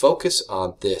 focus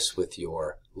on this with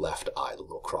your left eye, the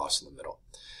little cross in the middle,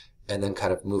 and then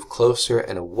kind of move closer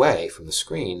and away from the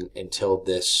screen until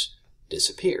this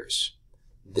disappears.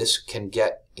 This can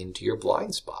get into your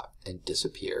blind spot and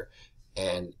disappear,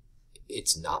 and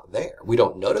it's not there. We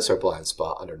don't notice our blind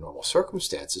spot under normal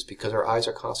circumstances because our eyes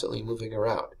are constantly moving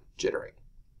around, jittering.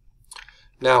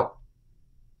 Now,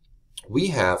 we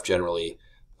have generally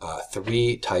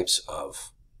three types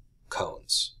of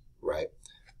cones, right?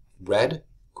 Red,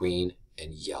 green,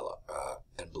 and yellow,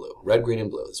 and blue. Red, green, and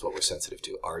blue is what we're sensitive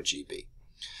to, RGB.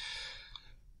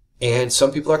 And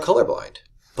some people are colorblind.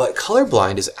 But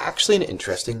colorblind is actually an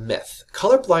interesting myth.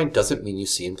 Colorblind doesn't mean you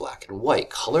see in black and white.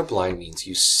 Colorblind means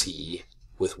you see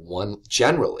with one,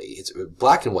 generally,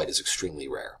 black and white is extremely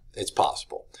rare. It's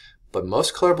possible. But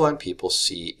most colorblind people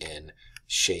see in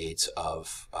shades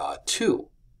of 2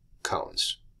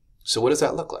 cones. So what does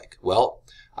that look like? Well,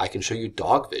 I can show you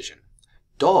dog vision.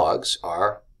 Dogs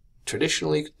are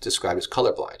traditionally described as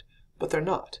colorblind, but they're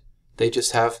not. They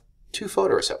just have 2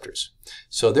 photoreceptors.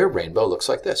 So their rainbow looks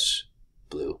like this,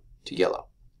 blue to yellow,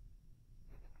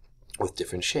 with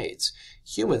different shades.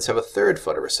 Humans have a 3rd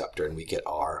photoreceptor, and we get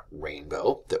our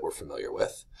rainbow that we're familiar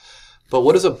with. But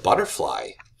what is a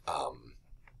butterfly?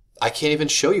 I can't even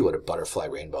show you what a butterfly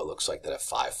rainbow looks like that have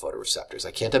 5 photoreceptors.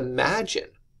 I can't imagine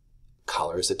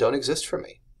colors that don't exist for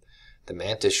me. The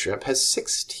mantis shrimp has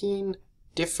 16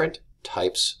 different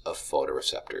types of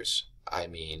photoreceptors. I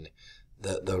mean,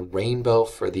 the rainbow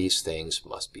for these things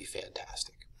must be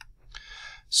fantastic.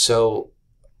 So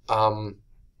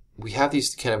we have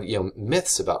these kind of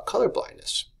myths about color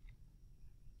blindness,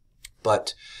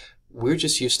 but we're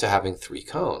just used to having 3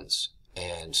 cones.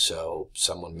 And so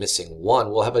someone missing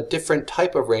one will have a different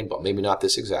type of rainbow. Maybe not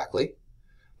this exactly,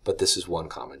 but this is one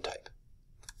common type.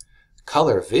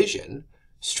 Color vision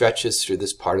stretches through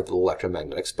this part of the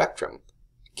electromagnetic spectrum,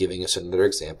 giving us another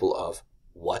example of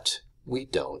what we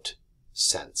don't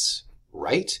sense,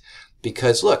 right?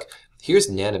 Because look, here's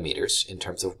nanometers in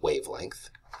terms of wavelength.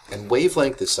 And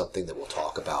wavelength is something that we'll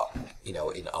talk about, in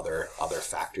other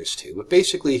factors too. But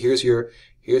basically, here's your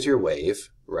wave,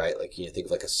 right? Like think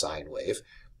of like a sine wave,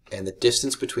 and the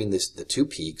distance between the 2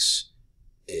 peaks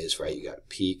is, right, you got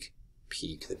peak,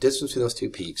 peak. The distance between those 2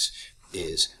 peaks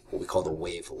is what we call the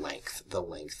wavelength, the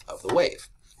length of the wave.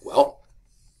 Well,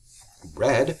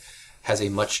 red has a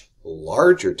much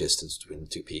larger distance between the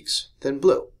 2 peaks than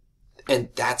blue. And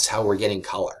that's how we're getting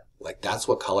color. Like, that's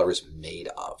what color is made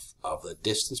of the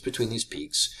distance between these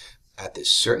peaks at this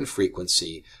certain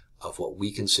frequency of what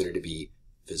we consider to be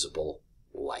visible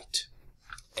light.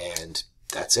 And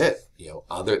that's it.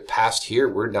 Past here,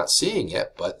 we're not seeing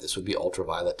it, but this would be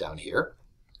ultraviolet down here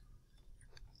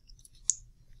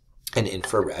and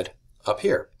infrared up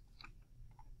here.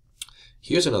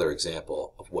 Here's another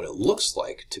example of what it looks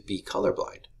like to be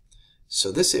colorblind.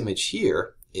 So this image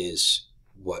here is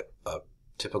what a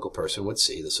typical person would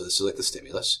see. So this is like the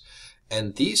stimulus.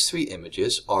 And these 3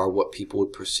 images are what people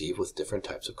would perceive with different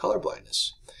types of color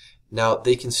blindness. Now,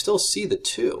 they can still see the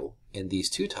 2 in these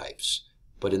 2 types,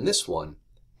 but in this one,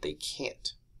 they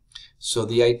can't. So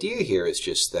the idea here is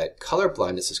just that color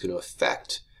blindness is going to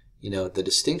affect, the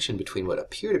distinction between what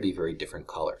appear to be very different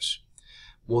colors.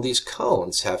 Well, these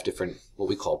cones have different, what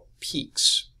we call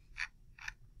peaks,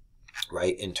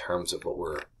 right, in terms of what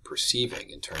we're perceiving,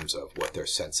 in terms of what they're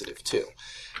sensitive to.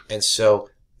 And so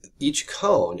each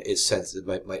cone is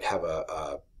sensitive, might have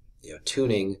a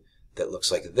tuning that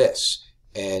looks like this.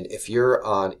 And if you're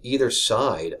on either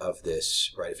side of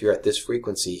this, right, if you're at this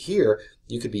frequency here,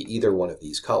 you could be either one of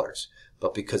these colors.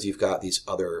 But because you've got these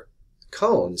other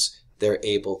cones, they're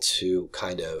able to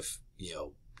kind of,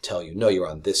 tell you, no, you're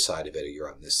on this side of it or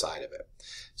you're on this side of it.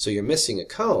 So you're missing a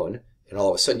cone, and all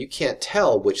of a sudden you can't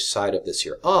tell which side of this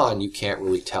you're on. You can't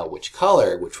really tell which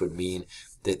color, which would mean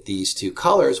that these 2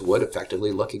 colors would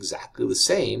effectively look exactly the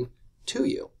same to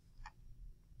you.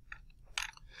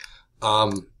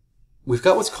 We've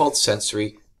got what's called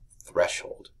sensory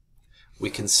threshold. We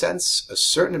can sense a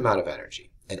certain amount of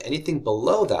energy, and anything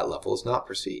below that level is not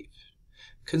perceived.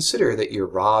 Consider that your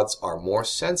rods are more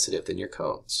sensitive than your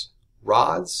cones.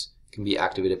 Rods can be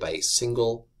activated by a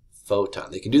single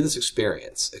photon. They can do this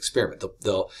experiment.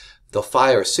 They'll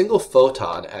fire a single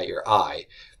photon at your eye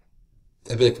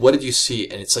and be like, what did you see?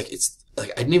 And it's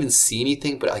like I didn't even see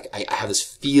anything, but I have this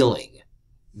feeling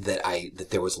that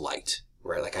there was light,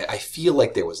 right? Like I feel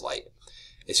like there was light.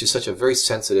 It's just such a very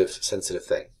sensitive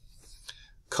thing.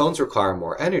 Cones require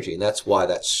more energy, and that's why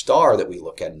that star that we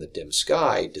look at in the dim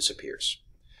sky disappears.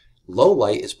 Low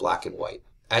light is black and white.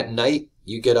 At night,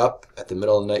 you get up at the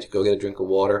middle of the night to go get a drink of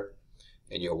water,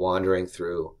 and you're wandering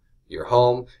through your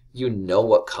home. You know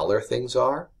what color things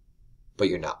are, but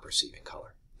you're not perceiving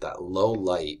color. That low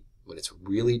light, when it's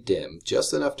really dim,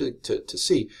 just enough to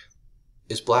see,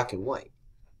 is black and white.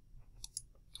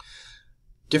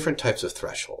 Different types of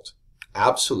threshold.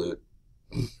 Absolute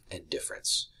and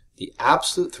difference. The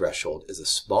absolute threshold is the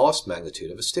smallest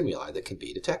magnitude of a stimuli that can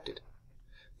be detected.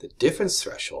 The difference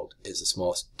threshold is the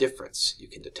smallest difference you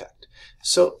can detect.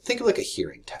 So think of like a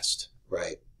hearing test,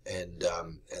 right? and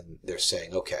they're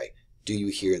saying, okay, do you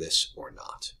hear this or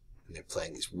not? And they're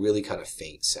playing these really kind of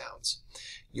faint sounds.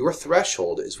 Your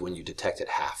threshold is when you detect it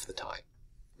half the time,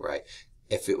 right?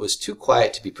 If it was too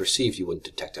quiet to be perceived, you wouldn't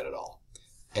detect it at all,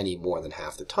 any more than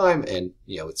half the time, and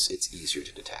it's easier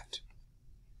to detect.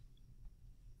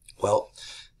 Well,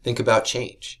 think about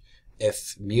change.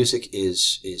 If music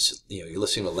is you're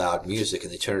listening to loud music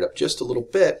and they turn it up just a little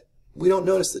bit, we don't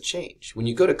notice the change. When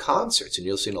you go to concerts and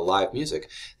you're listening to live music,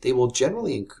 they will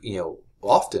generally,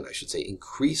 often I should say,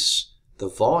 increase the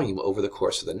volume over the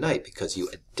course of the night because you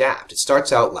adapt. It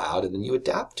starts out loud and then you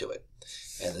adapt to it.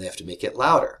 And then they have to make it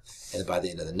louder. And by the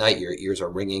end of the night, your ears are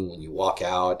ringing when you walk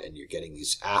out and you're getting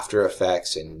these after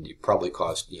effects and you probably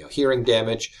caused, hearing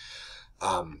damage.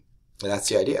 And that's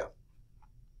the idea.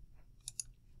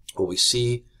 What we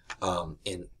see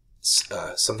in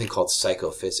something called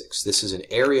psychophysics. This is an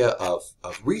area of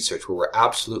research where we're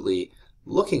absolutely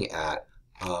looking at,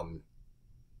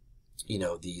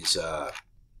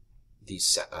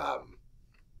 these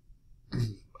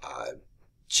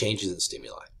changes in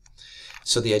stimuli.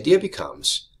 So the idea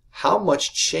becomes, how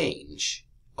much change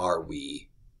are we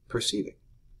perceiving?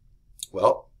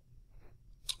 Well,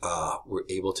 we're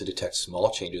able to detect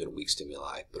small changes in weak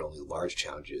stimuli, but only large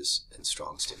changes in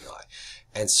strong stimuli.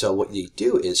 And so what you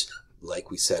do is,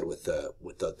 like we said with the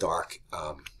dark,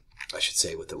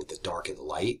 with the dark and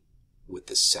light, with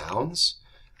the sounds,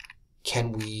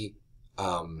 can we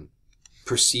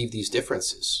perceive these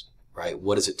differences, right?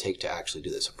 What does it take to actually do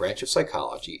this? A branch of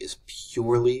psychology is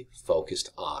purely focused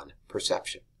on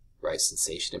perception, right?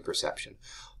 Sensation and perception.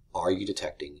 Are you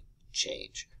detecting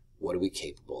change? What are we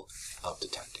capable of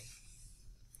detecting?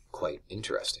 Quite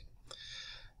interesting.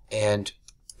 And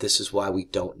this is why we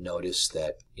don't notice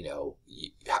that,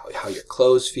 how your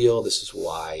clothes feel. This is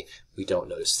why we don't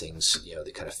notice things,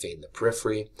 they kind of fade in the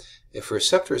periphery. If a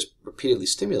receptor is repeatedly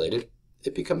stimulated,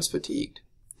 it becomes fatigued.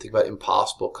 Think about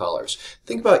impossible colors.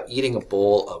 Think about eating a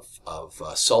bowl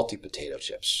of salty potato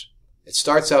chips. It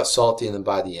starts out salty and then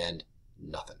by the end,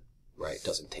 nothing, right? It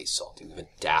doesn't taste salty. We've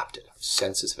adapted. Our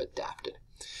senses have adapted.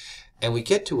 And we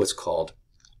get to what's called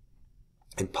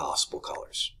impossible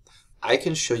colors. I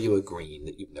can show you a green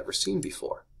that you've never seen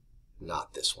before.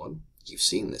 Not this one. You've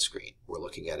seen this green. We're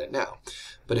looking at it now.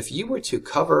 But if you were to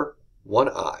cover one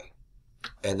eye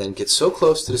and then get so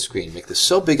close to the screen, make this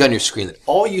so big on your screen that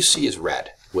all you see is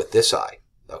red with this eye,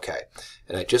 okay?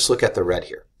 And I just look at the red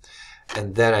here.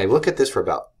 And then I look at this for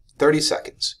about 30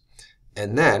 seconds.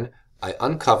 And then I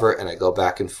uncover and I go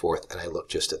back and forth and I look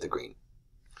just at the green.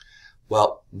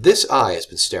 Well, this eye has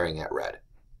been staring at red.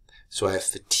 So I have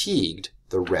fatigued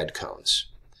the red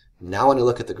cones. Now when I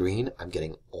look at the green, I'm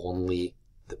getting only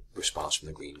the response from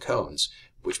the green cones,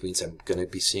 which means I'm going to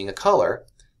be seeing a color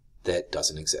that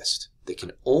doesn't exist. They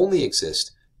can only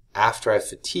exist after I've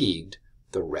fatigued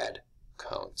the red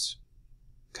cones.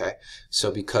 Okay? So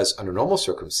because under normal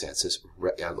circumstances,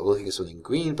 I'm looking at something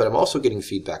green, but I'm also getting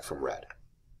feedback from red.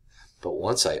 But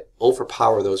once I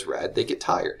overpower those red, they get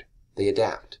tired. They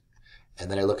adapt. And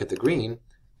then I look at the green,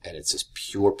 and it's this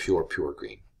pure, pure, pure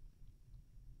green.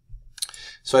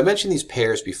 So I mentioned these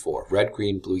pairs before, red,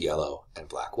 green, blue, yellow, and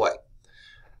black, white.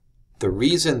 The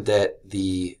reason that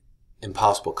the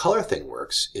impossible color thing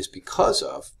works is because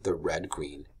of the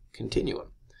red-green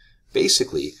continuum.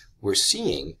 Basically, we're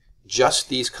seeing just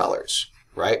these colors,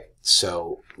 right?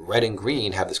 So red and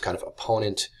green have this kind of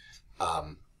opponent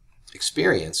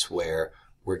experience where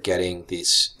we're getting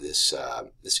this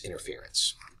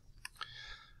interference.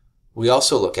 We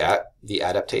also look at the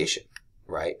adaptation,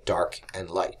 right? Dark and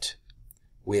light.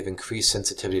 We have increased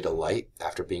sensitivity to light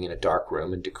after being in a dark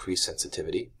room and decreased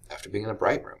sensitivity after being in a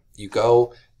bright room. You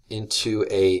go into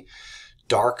a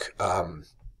dark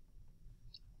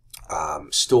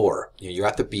store, you're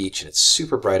at the beach and it's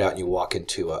super bright out and you walk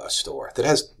into a store that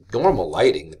has normal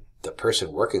lighting. The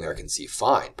person working there can see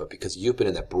fine, but because you've been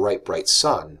in that bright, bright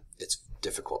sun, it's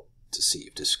difficult to see.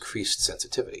 You've decreased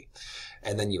sensitivity.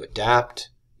 And then you adapt.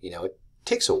 It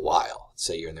takes a while.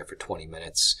 Say you're in there for 20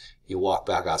 minutes. You walk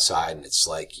back outside and it's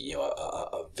like,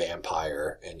 a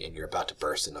vampire and you're about to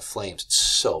burst into flames. It's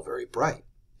so very bright.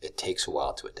 It takes a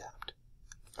while to adapt.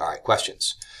 All right,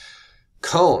 questions.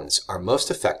 Cones are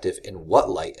most effective in what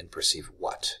light and perceive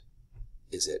what?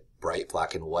 Is it bright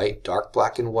black and white, dark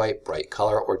black and white, bright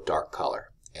color, or dark color?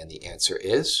 And the answer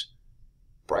is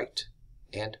bright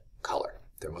and color.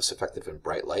 They're most effective in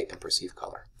bright light and perceive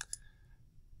color.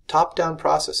 Top-down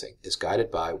processing is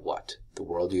guided by what? The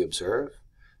world you observe,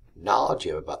 knowledge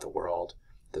you have about the world,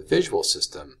 the visual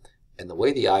system, and the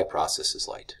way the eye processes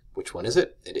light. Which one is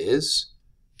it? It is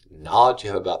knowledge you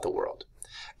have about the world.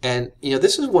 And,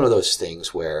 this is one of those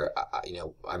things where,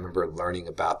 I remember learning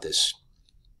about this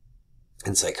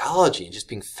in psychology and just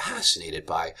being fascinated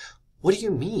by, what do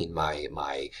you mean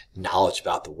my knowledge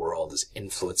about the world is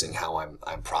influencing how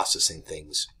I'm processing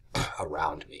things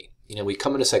around me? We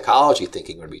come into psychology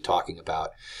thinking we're going to be talking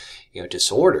about,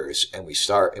 disorders, and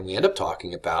we end up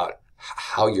talking about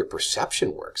how your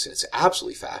perception works, and it's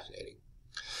absolutely fascinating.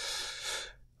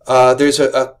 There's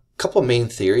a couple main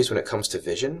theories when it comes to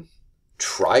vision: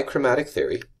 trichromatic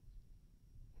theory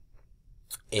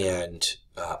and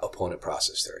opponent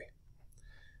process theory.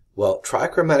 Well,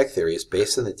 trichromatic theory is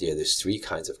based on the idea there's three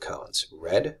kinds of cones: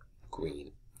 red,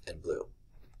 green, and blue.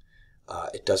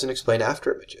 It doesn't explain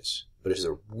after images, but it does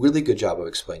a really good job of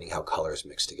explaining how colors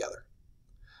mix together.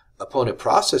 Opponent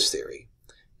process theory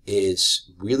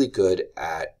is really good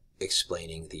at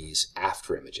explaining these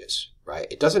after images, right?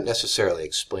 It doesn't necessarily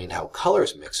explain how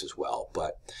colors mix as well,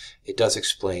 but it does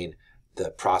explain the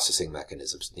processing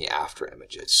mechanisms in the after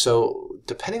images. So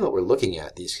depending on what we're looking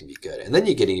at, these can be good. And then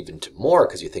you get even to more,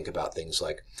 because you think about things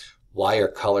like, why are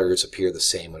colors appear the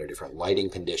same under different lighting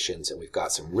conditions? And we've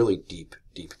got some really deep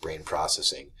brain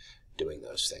processing doing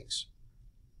those things.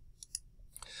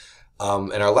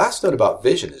 And our last note about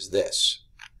vision is this.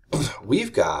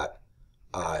 We've got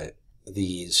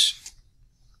these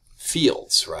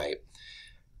fields, right?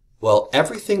 Well,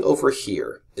 everything over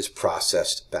here is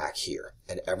processed back here,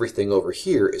 and everything over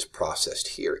here is processed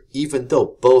here, even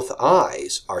though both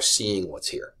eyes are seeing what's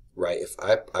here, right? If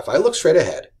I look straight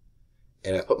ahead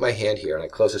and I put my hand here and I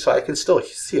close this eye, I can still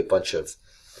see a bunch of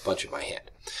my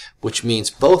hand, which means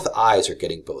both eyes are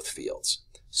getting both fields.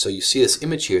 So you see this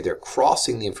image here, they're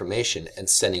crossing the information and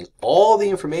sending all the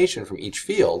information from each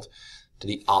field to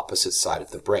the opposite side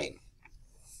of the brain.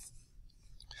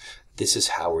 This is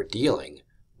how we're dealing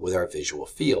with our visual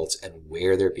fields and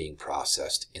where they're being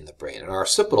processed in the brain. And our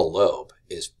occipital lobe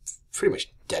is pretty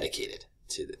much dedicated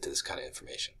to this kind of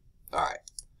information. All right.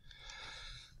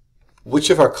 Which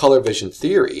of our color vision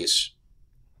theories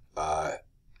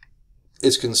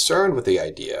is concerned with the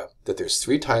idea that there's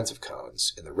three kinds of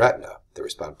cones in the retina that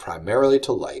respond primarily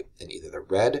to light in either the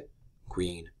red,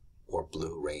 green, or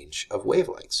blue range of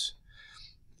wavelengths?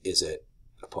 Is it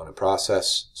opponent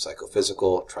process,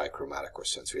 psychophysical, trichromatic, or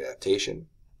sensory adaptation?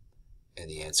 And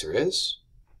the answer is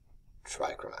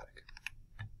trichromatic.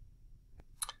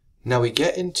 Now we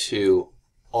get into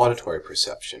auditory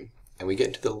perception, and we get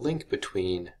into the link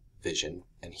between vision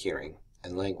and hearing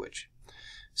and language.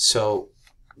 So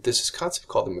there's this concept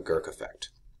called the McGurk effect,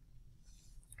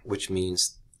 which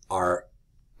means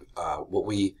what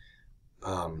we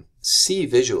see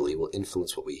visually will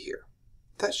influence what we hear.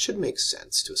 That should make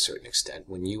sense to a certain extent.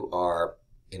 When you are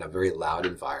in a very loud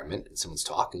environment and someone's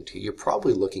talking to you, you're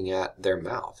probably looking at their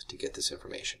mouth to get this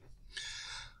information.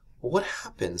 Well, what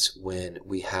happens when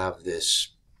we have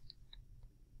this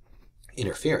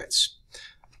interference?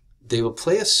 They will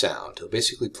play a sound. They'll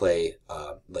basically play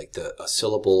like a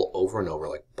syllable over and over,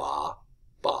 like ba,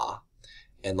 ba,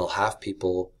 and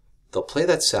they'll play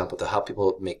that sound, but they'll have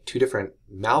people make two different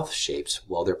mouth shapes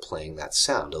while they're playing that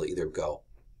sound. They'll either go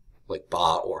like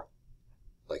ba or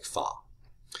like fa.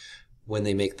 When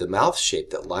they make the mouth shape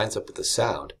that lines up with the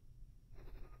sound,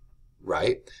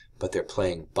 right, but they're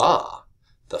playing ba,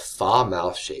 the fa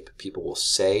mouth shape, people will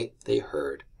say they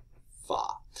heard fa.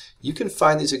 You can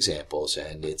find these examples,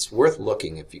 and it's worth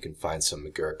looking if you can find some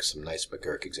nice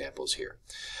McGurk examples here.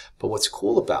 But what's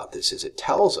cool about this is it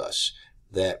tells us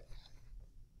that,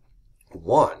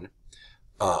 one,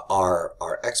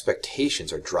 our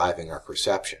expectations are driving our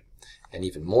perception. And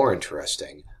even more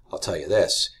interesting, I'll tell you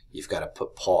this, you've got to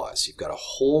put pause. You've got to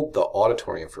hold the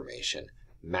auditory information,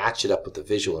 match it up with the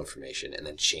visual information, and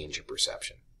then change your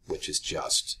perception, which is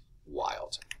just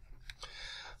wild.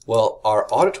 Well, our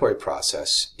auditory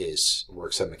process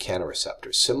works on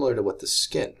mechanoreceptors, similar to what the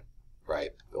skin,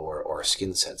 right, or our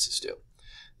skin senses do.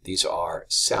 These are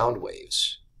sound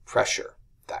waves, pressure,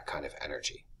 that kind of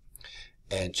energy.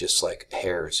 And just like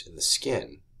hairs in the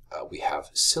skin, we have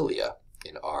cilia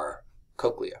in our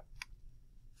cochlea.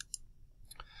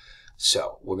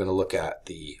 So we're going to look at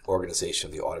the organization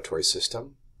of the auditory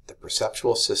system, the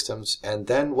perceptual systems, and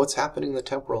then what's happening in the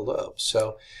temporal lobe.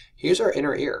 So here's our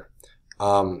inner ear.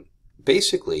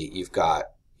 Basically,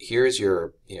 here's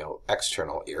your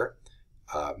external ear,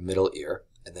 middle ear,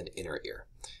 and then inner ear.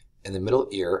 And the middle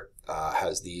ear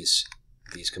has these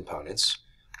components,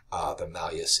 the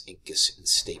malleus, incus, and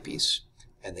stapes.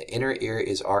 And the inner ear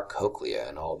is our cochlea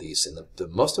and all these. And the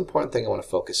most important thing I want to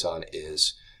focus on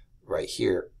is right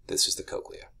here. This is the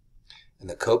cochlea. And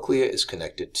the cochlea is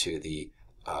connected to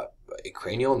a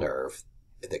cranial nerve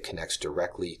that connects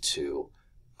directly to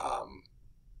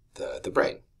the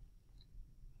brain.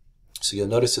 So you'll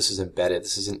notice this is embedded.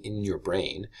 This isn't in your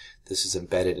brain. This is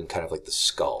embedded in kind of like the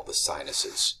skull, the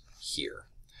sinuses here.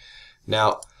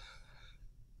 Now,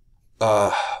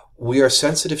 we are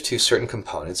sensitive to certain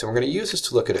components, and we're going to use this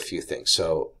to look at a few things.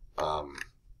 So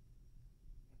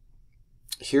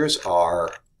here's our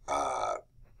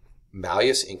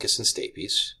malleus, incus, and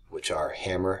stapes, which are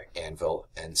hammer, anvil,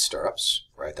 and stirrups,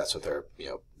 right? That's what they're,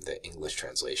 the English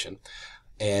translation.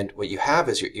 And what you have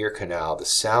is your ear canal. The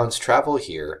sounds travel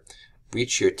here,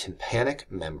 reach your tympanic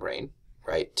membrane,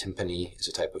 right? Tympany is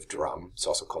a type of drum. It's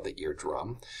also called the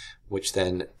eardrum, which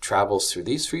then travels through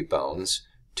these three bones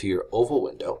to your oval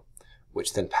window,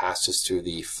 which then passes through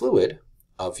the fluid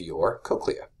of your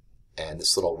cochlea. And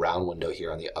this little round window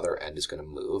here on the other end is going to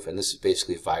move, and this is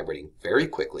basically vibrating very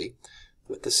quickly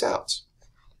with the sounds.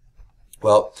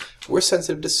 Well, we're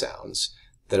sensitive to sounds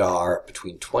that are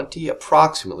between 20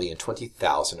 approximately and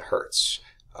 20,000 hertz.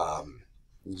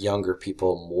 Younger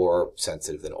people more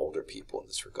sensitive than older people in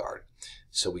this regard.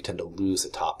 So we tend to lose the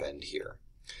top end here.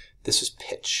 This is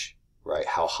pitch, right?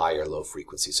 How high or low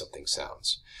frequency something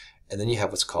sounds. And then you have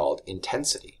what's called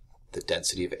intensity, the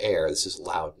density of air. This is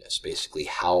loudness, basically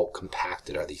how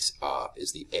compacted are these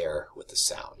is the air with the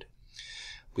sound.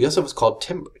 We also have what's called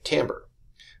timbre,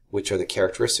 which are the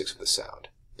characteristics of the sound.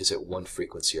 Is it one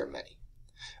frequency or many?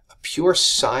 A pure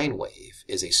sine wave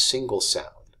is a single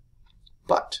sound,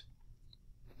 but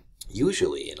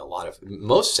usually in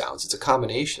most sounds, it's a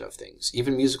combination of things.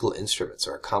 Even musical instruments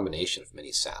are a combination of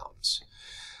many sounds.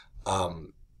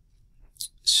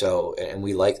 And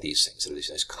we like these things. They're these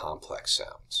nice complex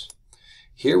sounds.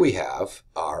 Here we have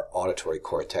our auditory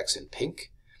cortex in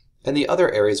pink, and the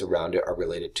other areas around it are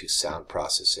related to sound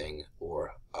processing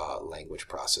or language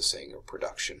processing or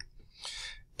production.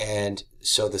 And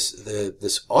so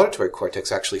this auditory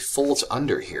cortex actually folds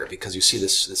under here because you see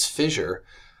this fissure,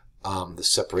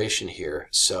 this separation here.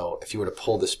 So if you were to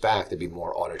pull this back, there'd be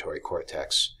more auditory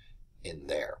cortex in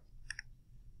there.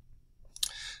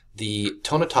 The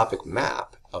tonotopic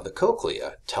map of the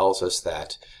cochlea tells us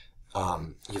that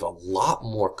you have a lot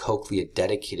more cochlea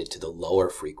dedicated to the lower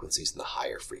frequencies than the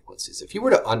higher frequencies. If you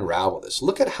were to unravel this,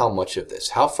 look at how much of this,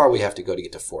 how far we have to go to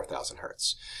get to 4,000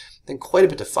 hertz. Then quite a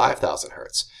bit to 5,000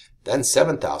 hertz, then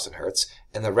 7,000 hertz,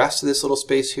 and the rest of this little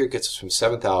space here gets us from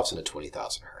 7,000 to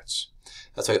 20,000 hertz.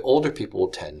 That's why older people will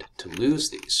tend to lose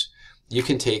these. You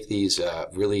can take these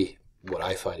really, what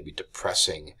I find to be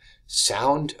depressing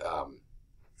sound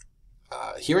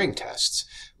hearing tests,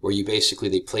 where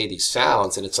they play these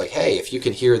sounds, and it's like, hey, if you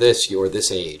can hear this, you're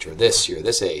this age, or this, you're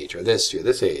this age, or this, you're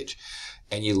this age.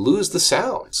 And you lose the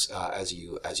sounds as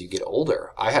you get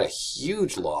older. I had a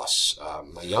huge loss.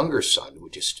 My younger son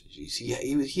would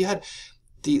he had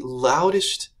the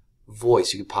loudest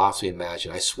voice you could possibly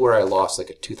imagine. I swear I lost like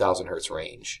a 2,000 hertz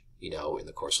range, in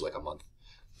the course of like a month,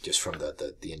 just from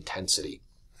the intensity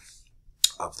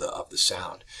of the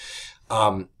sound.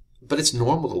 But it's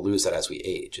normal to lose that as we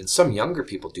age, and some younger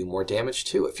people do more damage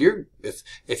too. If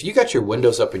you got your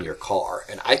windows up in your car,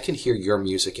 and I can hear your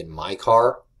music in my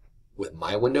car with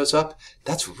my windows up,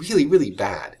 that's really, really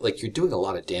bad. Like, you're doing a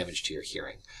lot of damage to your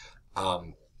hearing.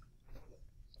 But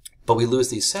we lose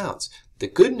these sounds. The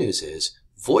good news is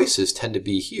voices tend to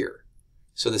be here.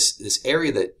 So this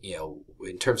area that,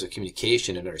 in terms of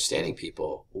communication and understanding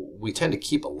people, we tend to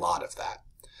keep a lot of that.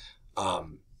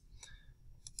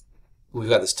 We've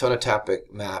got this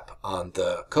tonotopic map on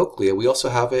the cochlea. We also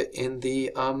have it in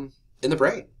the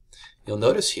brain. You'll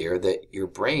notice here that your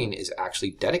brain is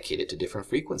actually dedicated to different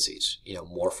frequencies,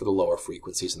 more for the lower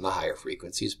frequencies than the higher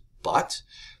frequencies. But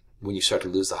when you start to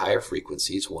lose the higher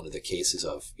frequencies, one of the cases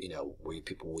of, where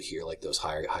people will hear like those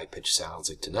high-pitched sounds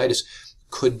like tinnitus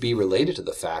could be related to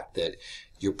the fact that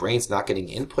your brain's not getting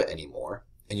input anymore.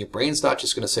 And your brain's not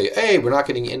just going to say, hey, we're not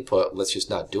getting input, let's just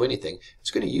not do anything.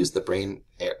 It's going to use the brain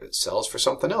cells for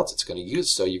something else. It's going to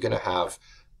use, so you're going to have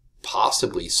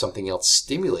possibly something else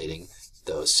stimulating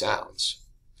those sounds.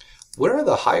 What are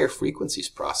the higher frequencies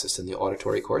processed in the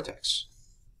auditory cortex?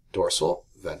 Dorsal,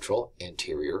 ventral,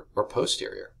 anterior, or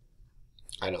posterior?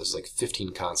 I know there's like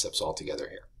 15 concepts altogether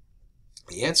here.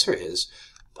 The answer is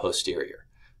posterior.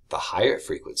 The higher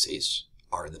frequencies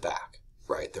are in the back,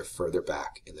 right? They're further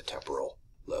back in the temporal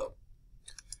lobe.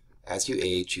 As you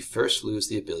age, you first lose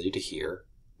the ability to hear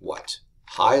what?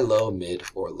 High, low, mid,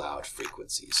 or loud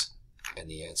frequencies. And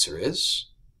the answer is,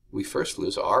 we first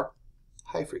lose our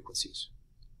high frequencies.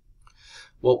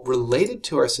 Well, related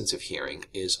to our sense of hearing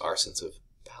is our sense of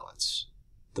balance.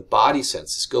 The body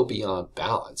senses go beyond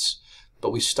balance,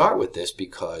 but we start with this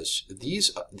because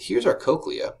here's our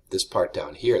cochlea, this part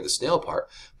down here, the snail part,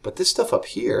 but this stuff up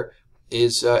here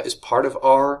is part of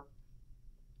our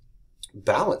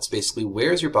balance. Basically,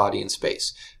 where's your body in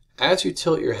space? As you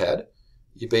tilt your head,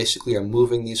 you basically are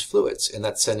moving these fluids, and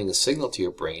that's sending a signal to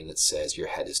your brain that says your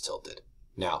head is tilted.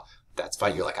 Now, that's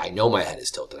fine. You're like, I know my head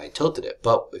is tilted. I tilted it.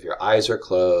 But if your eyes are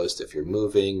closed, if you're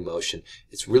moving, motion,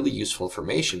 it's really useful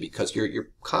information because you're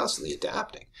constantly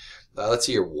adapting. Let's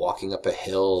say you're walking up a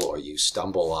hill or you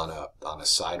stumble on a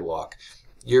sidewalk.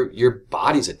 Your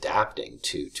body's adapting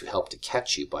to help to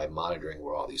catch you by monitoring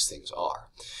where all these things are.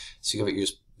 So you've got your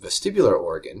vestibular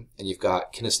organ, and you've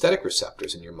got kinesthetic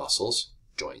receptors in your muscles,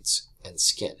 joints, and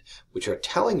skin, which are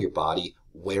telling your body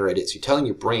where it is. You're telling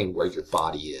your brain where your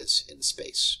body is in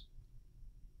space.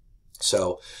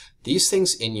 So these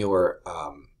things in your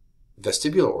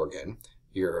vestibular organ,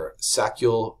 your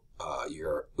saccule,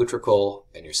 your utricle,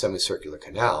 and your semicircular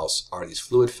canals are these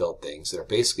fluid-filled things that are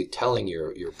basically telling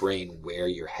your brain where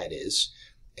your head is,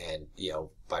 and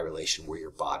by relation where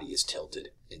your body is tilted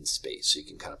in space. So you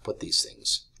can kind of put these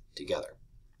things together.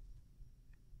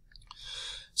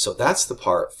 So that's the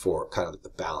part for kind of the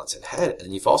balance in head.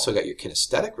 And you've also got your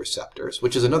kinesthetic receptors,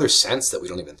 which is another sense that we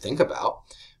don't even think about,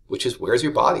 which is where's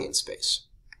your body in space.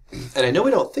 And I know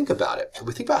we don't think about it, but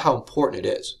we think about how important it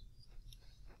is.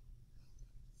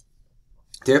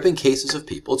 There have been cases of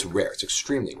people, it's rare, it's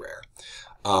extremely rare,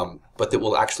 but that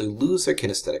will actually lose their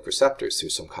kinesthetic receptors through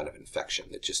some kind of infection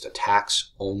that just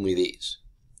attacks only these.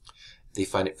 They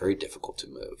find it very difficult to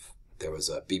move. There was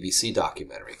a BBC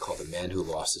documentary called The Man Who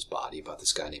Lost His Body about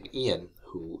this guy named Ian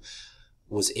who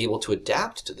was able to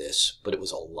adapt to this, but it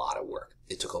was a lot of work.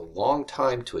 It took a long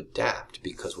time to adapt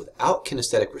because without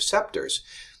kinesthetic receptors,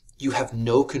 you have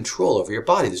no control over your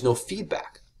body. There's no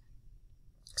feedback.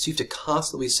 So you have to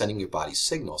constantly be sending your body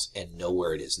signals and know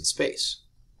where it is in space.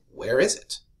 Where is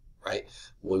it, right?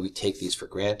 Well, we take these for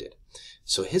granted.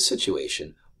 So his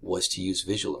situation was to use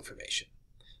visual information.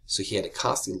 So he had to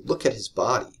constantly look at his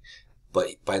body, but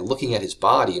by looking at his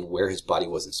body and where his body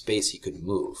was in space, he could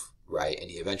move, right? And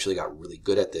he eventually got really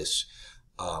good at this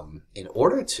in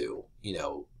order to,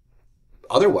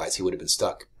 otherwise he would have been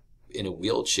stuck in a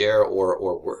wheelchair or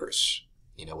worse,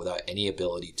 without any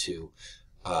ability to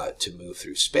move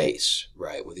through space,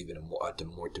 right, with even a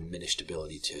more diminished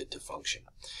ability to function.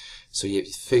 So you have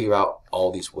to figure out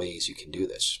all these ways you can do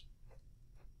this.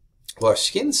 Well, our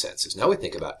skin senses, now we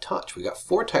think about touch. We've got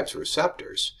 4 types of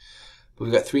receptors, but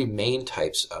we've got 3 main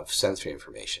types of sensory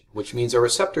information, which means our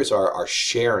receptors are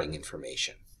sharing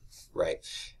information, right?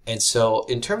 And so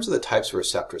in terms of the types of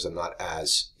receptors, I'm not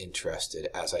as interested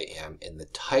as I am in the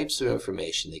types of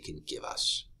information they can give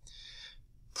us.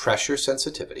 Pressure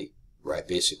sensitivity, right,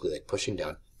 basically like pushing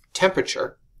down,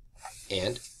 temperature,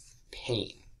 and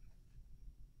pain.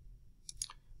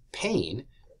 Pain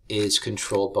is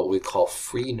controlled by what we call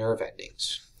free nerve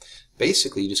endings.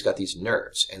 Basically, you just got these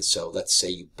nerves, and so let's say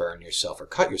you burn yourself or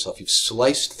cut yourself, you've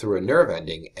sliced through a nerve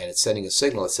ending, and it's sending a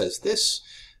signal that says, this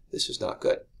is not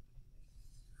good.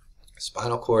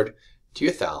 Spinal cord to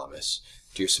your thalamus,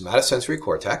 to your somatosensory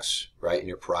cortex, right, in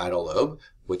your parietal lobe,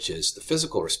 which is the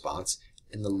physical response,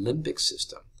 and the limbic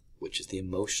system, which is the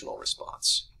emotional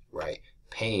response, right?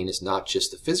 Pain is not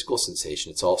just the physical sensation,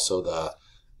 it's also the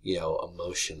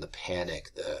emotion, the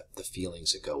panic, the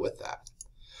feelings that go with that.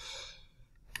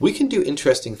 We can do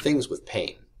interesting things with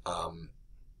pain. The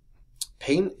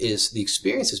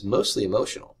experience is mostly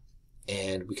emotional,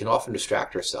 and we can often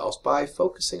distract ourselves by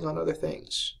focusing on other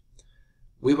things.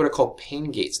 We have what are called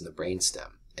pain gates in the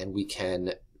brainstem, and we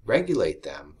can regulate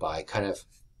them by kind of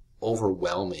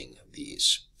overwhelming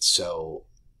these. So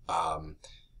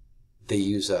they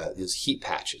use these heat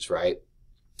patches, right?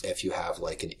 If you have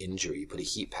like an injury, you put a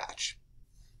heat patch.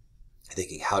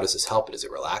 Thinking, how does this help it? Is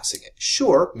it relaxing it?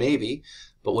 Sure, maybe,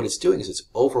 but what it's doing is it's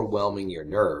overwhelming your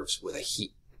nerves with a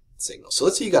heat signal. So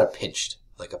let's say you got a pinched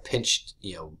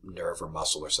nerve or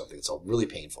muscle or something. It's all really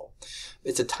painful.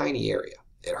 It's a tiny area.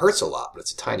 It hurts a lot, but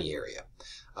it's a tiny area.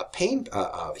 A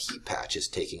heat patch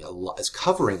is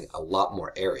covering a lot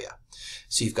more area.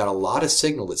 So you've got a lot of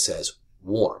signal that says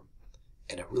warm,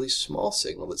 and a really small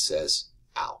signal that says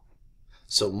ow.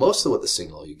 So most of what the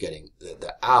signal you're getting,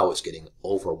 the ow is getting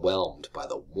overwhelmed by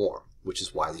the warm, which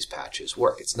is why these patches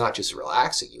work. It's not just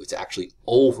relaxing you, it's actually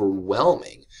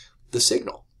overwhelming the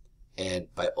signal. And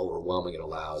by overwhelming, it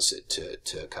allows it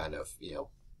to kind of,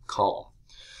 calm.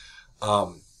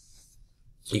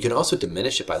 You can also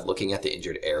diminish it by looking at the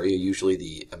injured area. Usually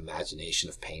the imagination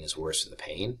of pain is worse than the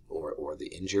pain or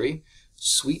the injury.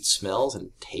 Sweet smells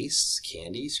and tastes,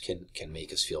 candies, can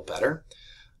make us feel better.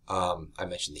 I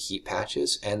mentioned the heat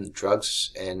patches and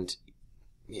drugs, and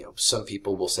some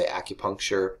people will say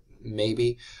acupuncture,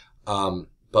 maybe.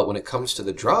 But when it comes to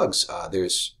the drugs,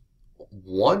 there's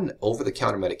one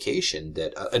over-the-counter medication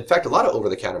that, in fact, a lot of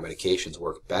over-the-counter medications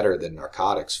work better than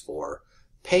narcotics for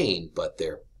pain, but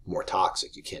they're more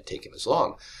toxic. You can't take them as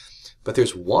long. But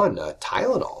there's one,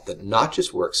 Tylenol, that not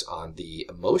just works on the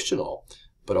emotional,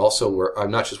 but also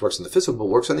not just works on the physical, but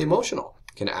works on the emotional.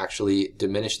 Can actually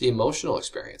diminish the emotional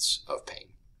experience of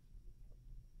pain.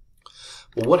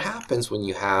 Well, what happens when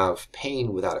you have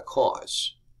pain without a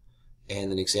cause?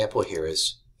 And an example here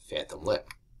is phantom limb.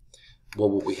 Well,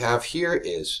 what we have here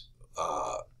is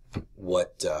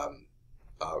what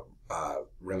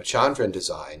Ramachandran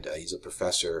designed. He's a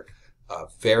professor,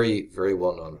 very, very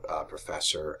well-known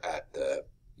professor at the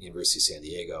University of San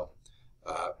Diego,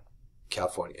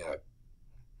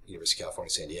 University of California,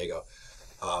 San Diego.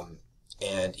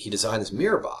 And he designed this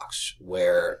mirror box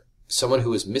where someone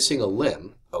who is missing a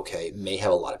limb, okay, may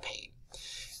have a lot of pain.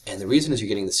 And the reason is you're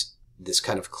getting this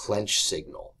kind of clench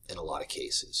signal in a lot of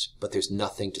cases, but there's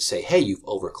nothing to say, hey, you've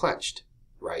over-clenched,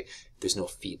 right? There's no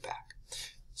feedback.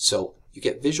 So you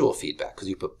get visual feedback because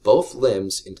you put both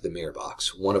limbs into the mirror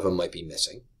box. One of them might be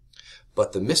missing,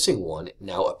 but the missing one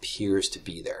now appears to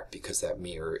be there because that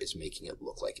mirror is making it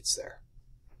look like it's there,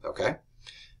 okay?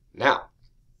 Now,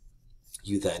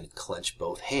 you then clench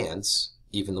both hands,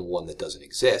 even the one that doesn't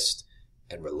exist,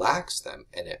 and relax them,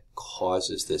 and it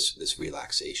causes this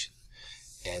relaxation.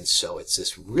 And so it's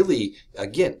this really,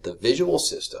 again, the visual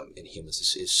system in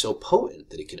humans is so potent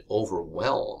that it can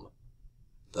overwhelm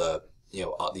the,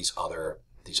 these other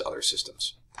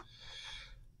systems.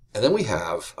 And then we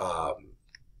have, our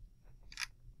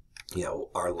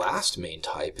last main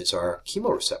type is our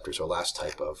chemoreceptors, our last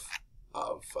type of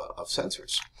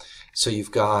sensors. So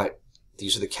you've got,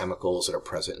 these are the chemicals that are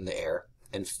present in the air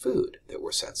and food that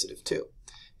we're sensitive to.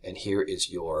 And here is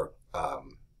your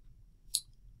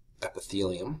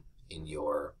epithelium in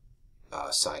your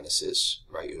sinuses,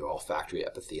 right? Your olfactory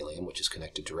epithelium, which is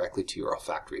connected directly to your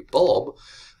olfactory bulb,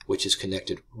 which is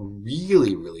connected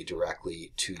really, really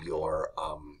directly to your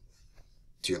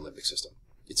limbic system.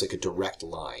 It's like a direct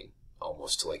line,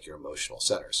 almost to like your emotional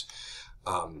centers.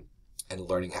 And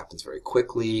learning happens very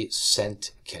quickly.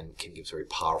 Scent can give very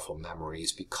powerful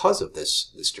memories because of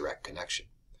this direct connection.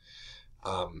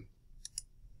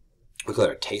 Look at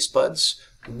our taste buds.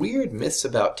 Weird myths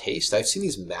about taste. I've seen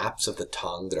these maps of the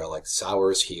tongue that are like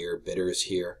sours here, bitters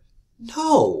here.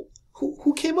 No!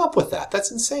 Who came up with that?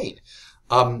 That's insane.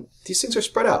 These things are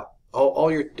spread out.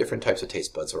 All your different types of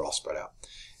taste buds are all spread out.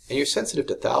 And you're sensitive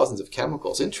to thousands of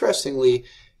chemicals. Interestingly,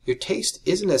 your taste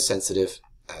isn't as sensitive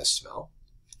as smell.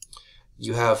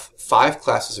 You have 5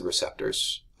 classes of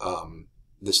receptors.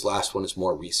 This last one is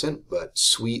more recent, but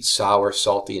sweet, sour,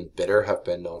 salty, and bitter have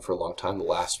been known for a long time. The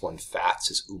last one,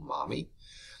 fats, is umami.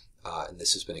 And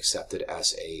this has been accepted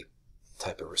as a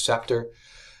type of receptor.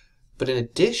 But in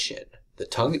addition, the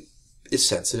tongue is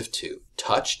sensitive to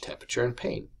touch, temperature, and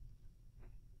pain.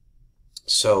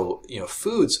 So,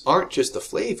 foods aren't just the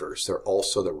flavors, they're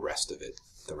also the rest of it,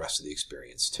 the rest of the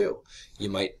experience too.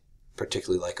 You might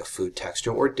particularly like a food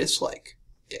texture or dislike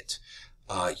it.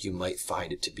 You might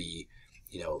find it to be,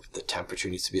 the temperature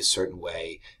needs to be a certain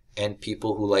way. And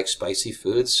people who like spicy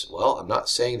foods, well, I'm not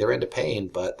saying they're into pain,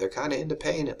 but they're kind of into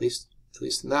pain, at least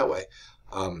in that way.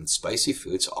 Spicy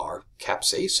foods are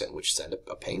capsaicin, which send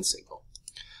a pain signal.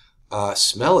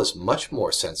 Smell is much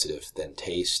more sensitive than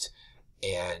taste,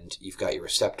 and you've got your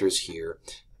receptors here,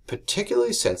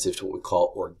 particularly sensitive to what we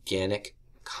call organic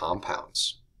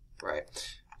compounds, right?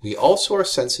 We also are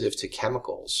sensitive to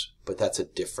chemicals, but that's a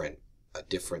different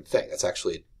thing. That's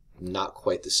actually not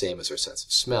quite the same as our sense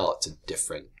of smell. It's a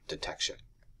different detection.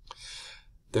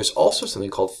 There's also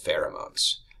something called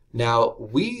pheromones. Now,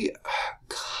 we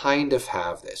kind of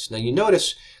have this. Now, you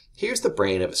notice, here's the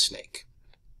brain of a snake.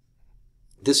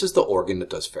 This is the organ that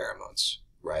does pheromones,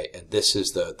 right? And this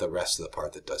is the rest of the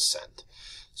part that does scent.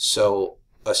 So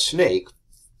a snake,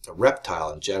 a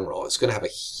reptile in general, is going to have a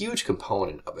huge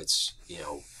component of its,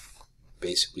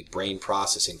 basically brain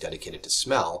processing dedicated to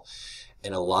smell,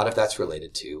 and a lot of that's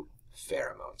related to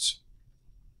pheromones.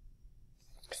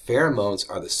 Pheromones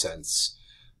are the sense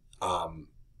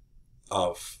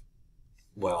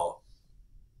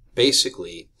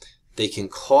basically, they can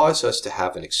cause us to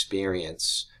have an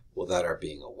experience without our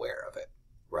being aware of it,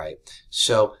 right?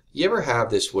 So you ever have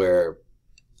this where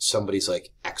somebody's like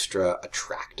extra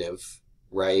attractive,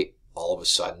 right? All of a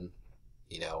sudden,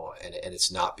 and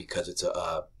it's not because it's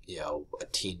a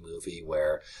teen movie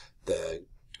where the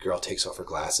girl takes off her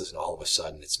glasses and all of a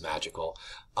sudden it's magical.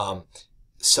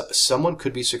 So someone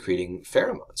could be secreting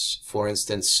pheromones. For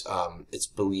instance, it's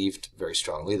believed very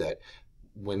strongly that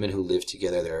women who live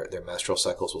together, their menstrual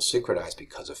cycles will synchronize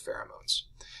because of pheromones.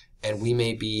 And we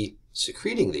may be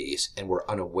secreting these and we're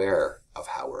unaware of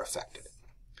how we're affected.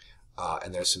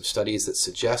 And there's some studies that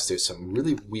suggest there's some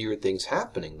really weird things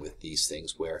happening with these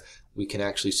things where we can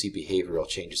actually see behavioral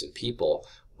changes in people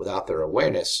without their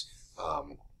awareness,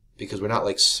 because we're not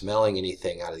like smelling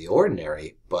anything out of the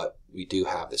ordinary, but we do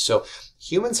have this. So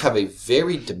humans have a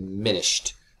very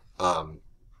diminished vomeronasal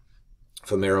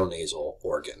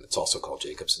organ. It's also called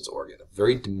Jacobson's organ. A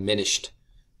very diminished,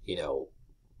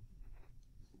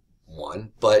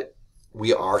 one, but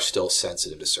we are still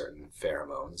sensitive to certain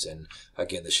pheromones. And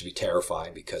again, this should be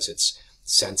terrifying because it's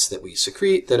scents that we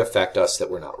secrete that affect us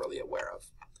that we're not really aware of.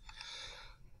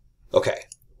 Okay,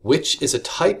 which is a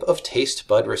type of taste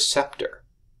bud receptor?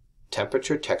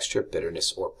 Temperature, texture,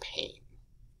 bitterness, or pain?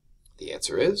 The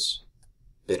answer is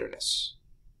bitterness.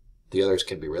 The others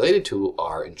can be related to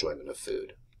our enjoyment of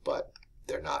food, but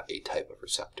they're not a type of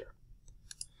receptor.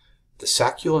 The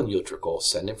saccule and utricle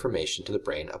send information to the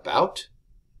brain about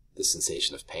the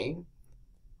sensation of pain,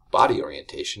 body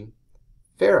orientation,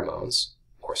 pheromones,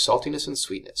 or saltiness and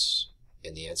sweetness.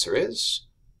 And the answer is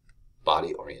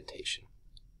body orientation.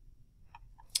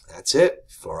 That's it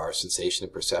for our sensation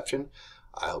and perception.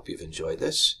 I hope you've enjoyed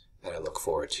this, and I look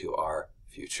forward to our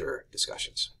future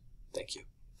discussions. Thank you.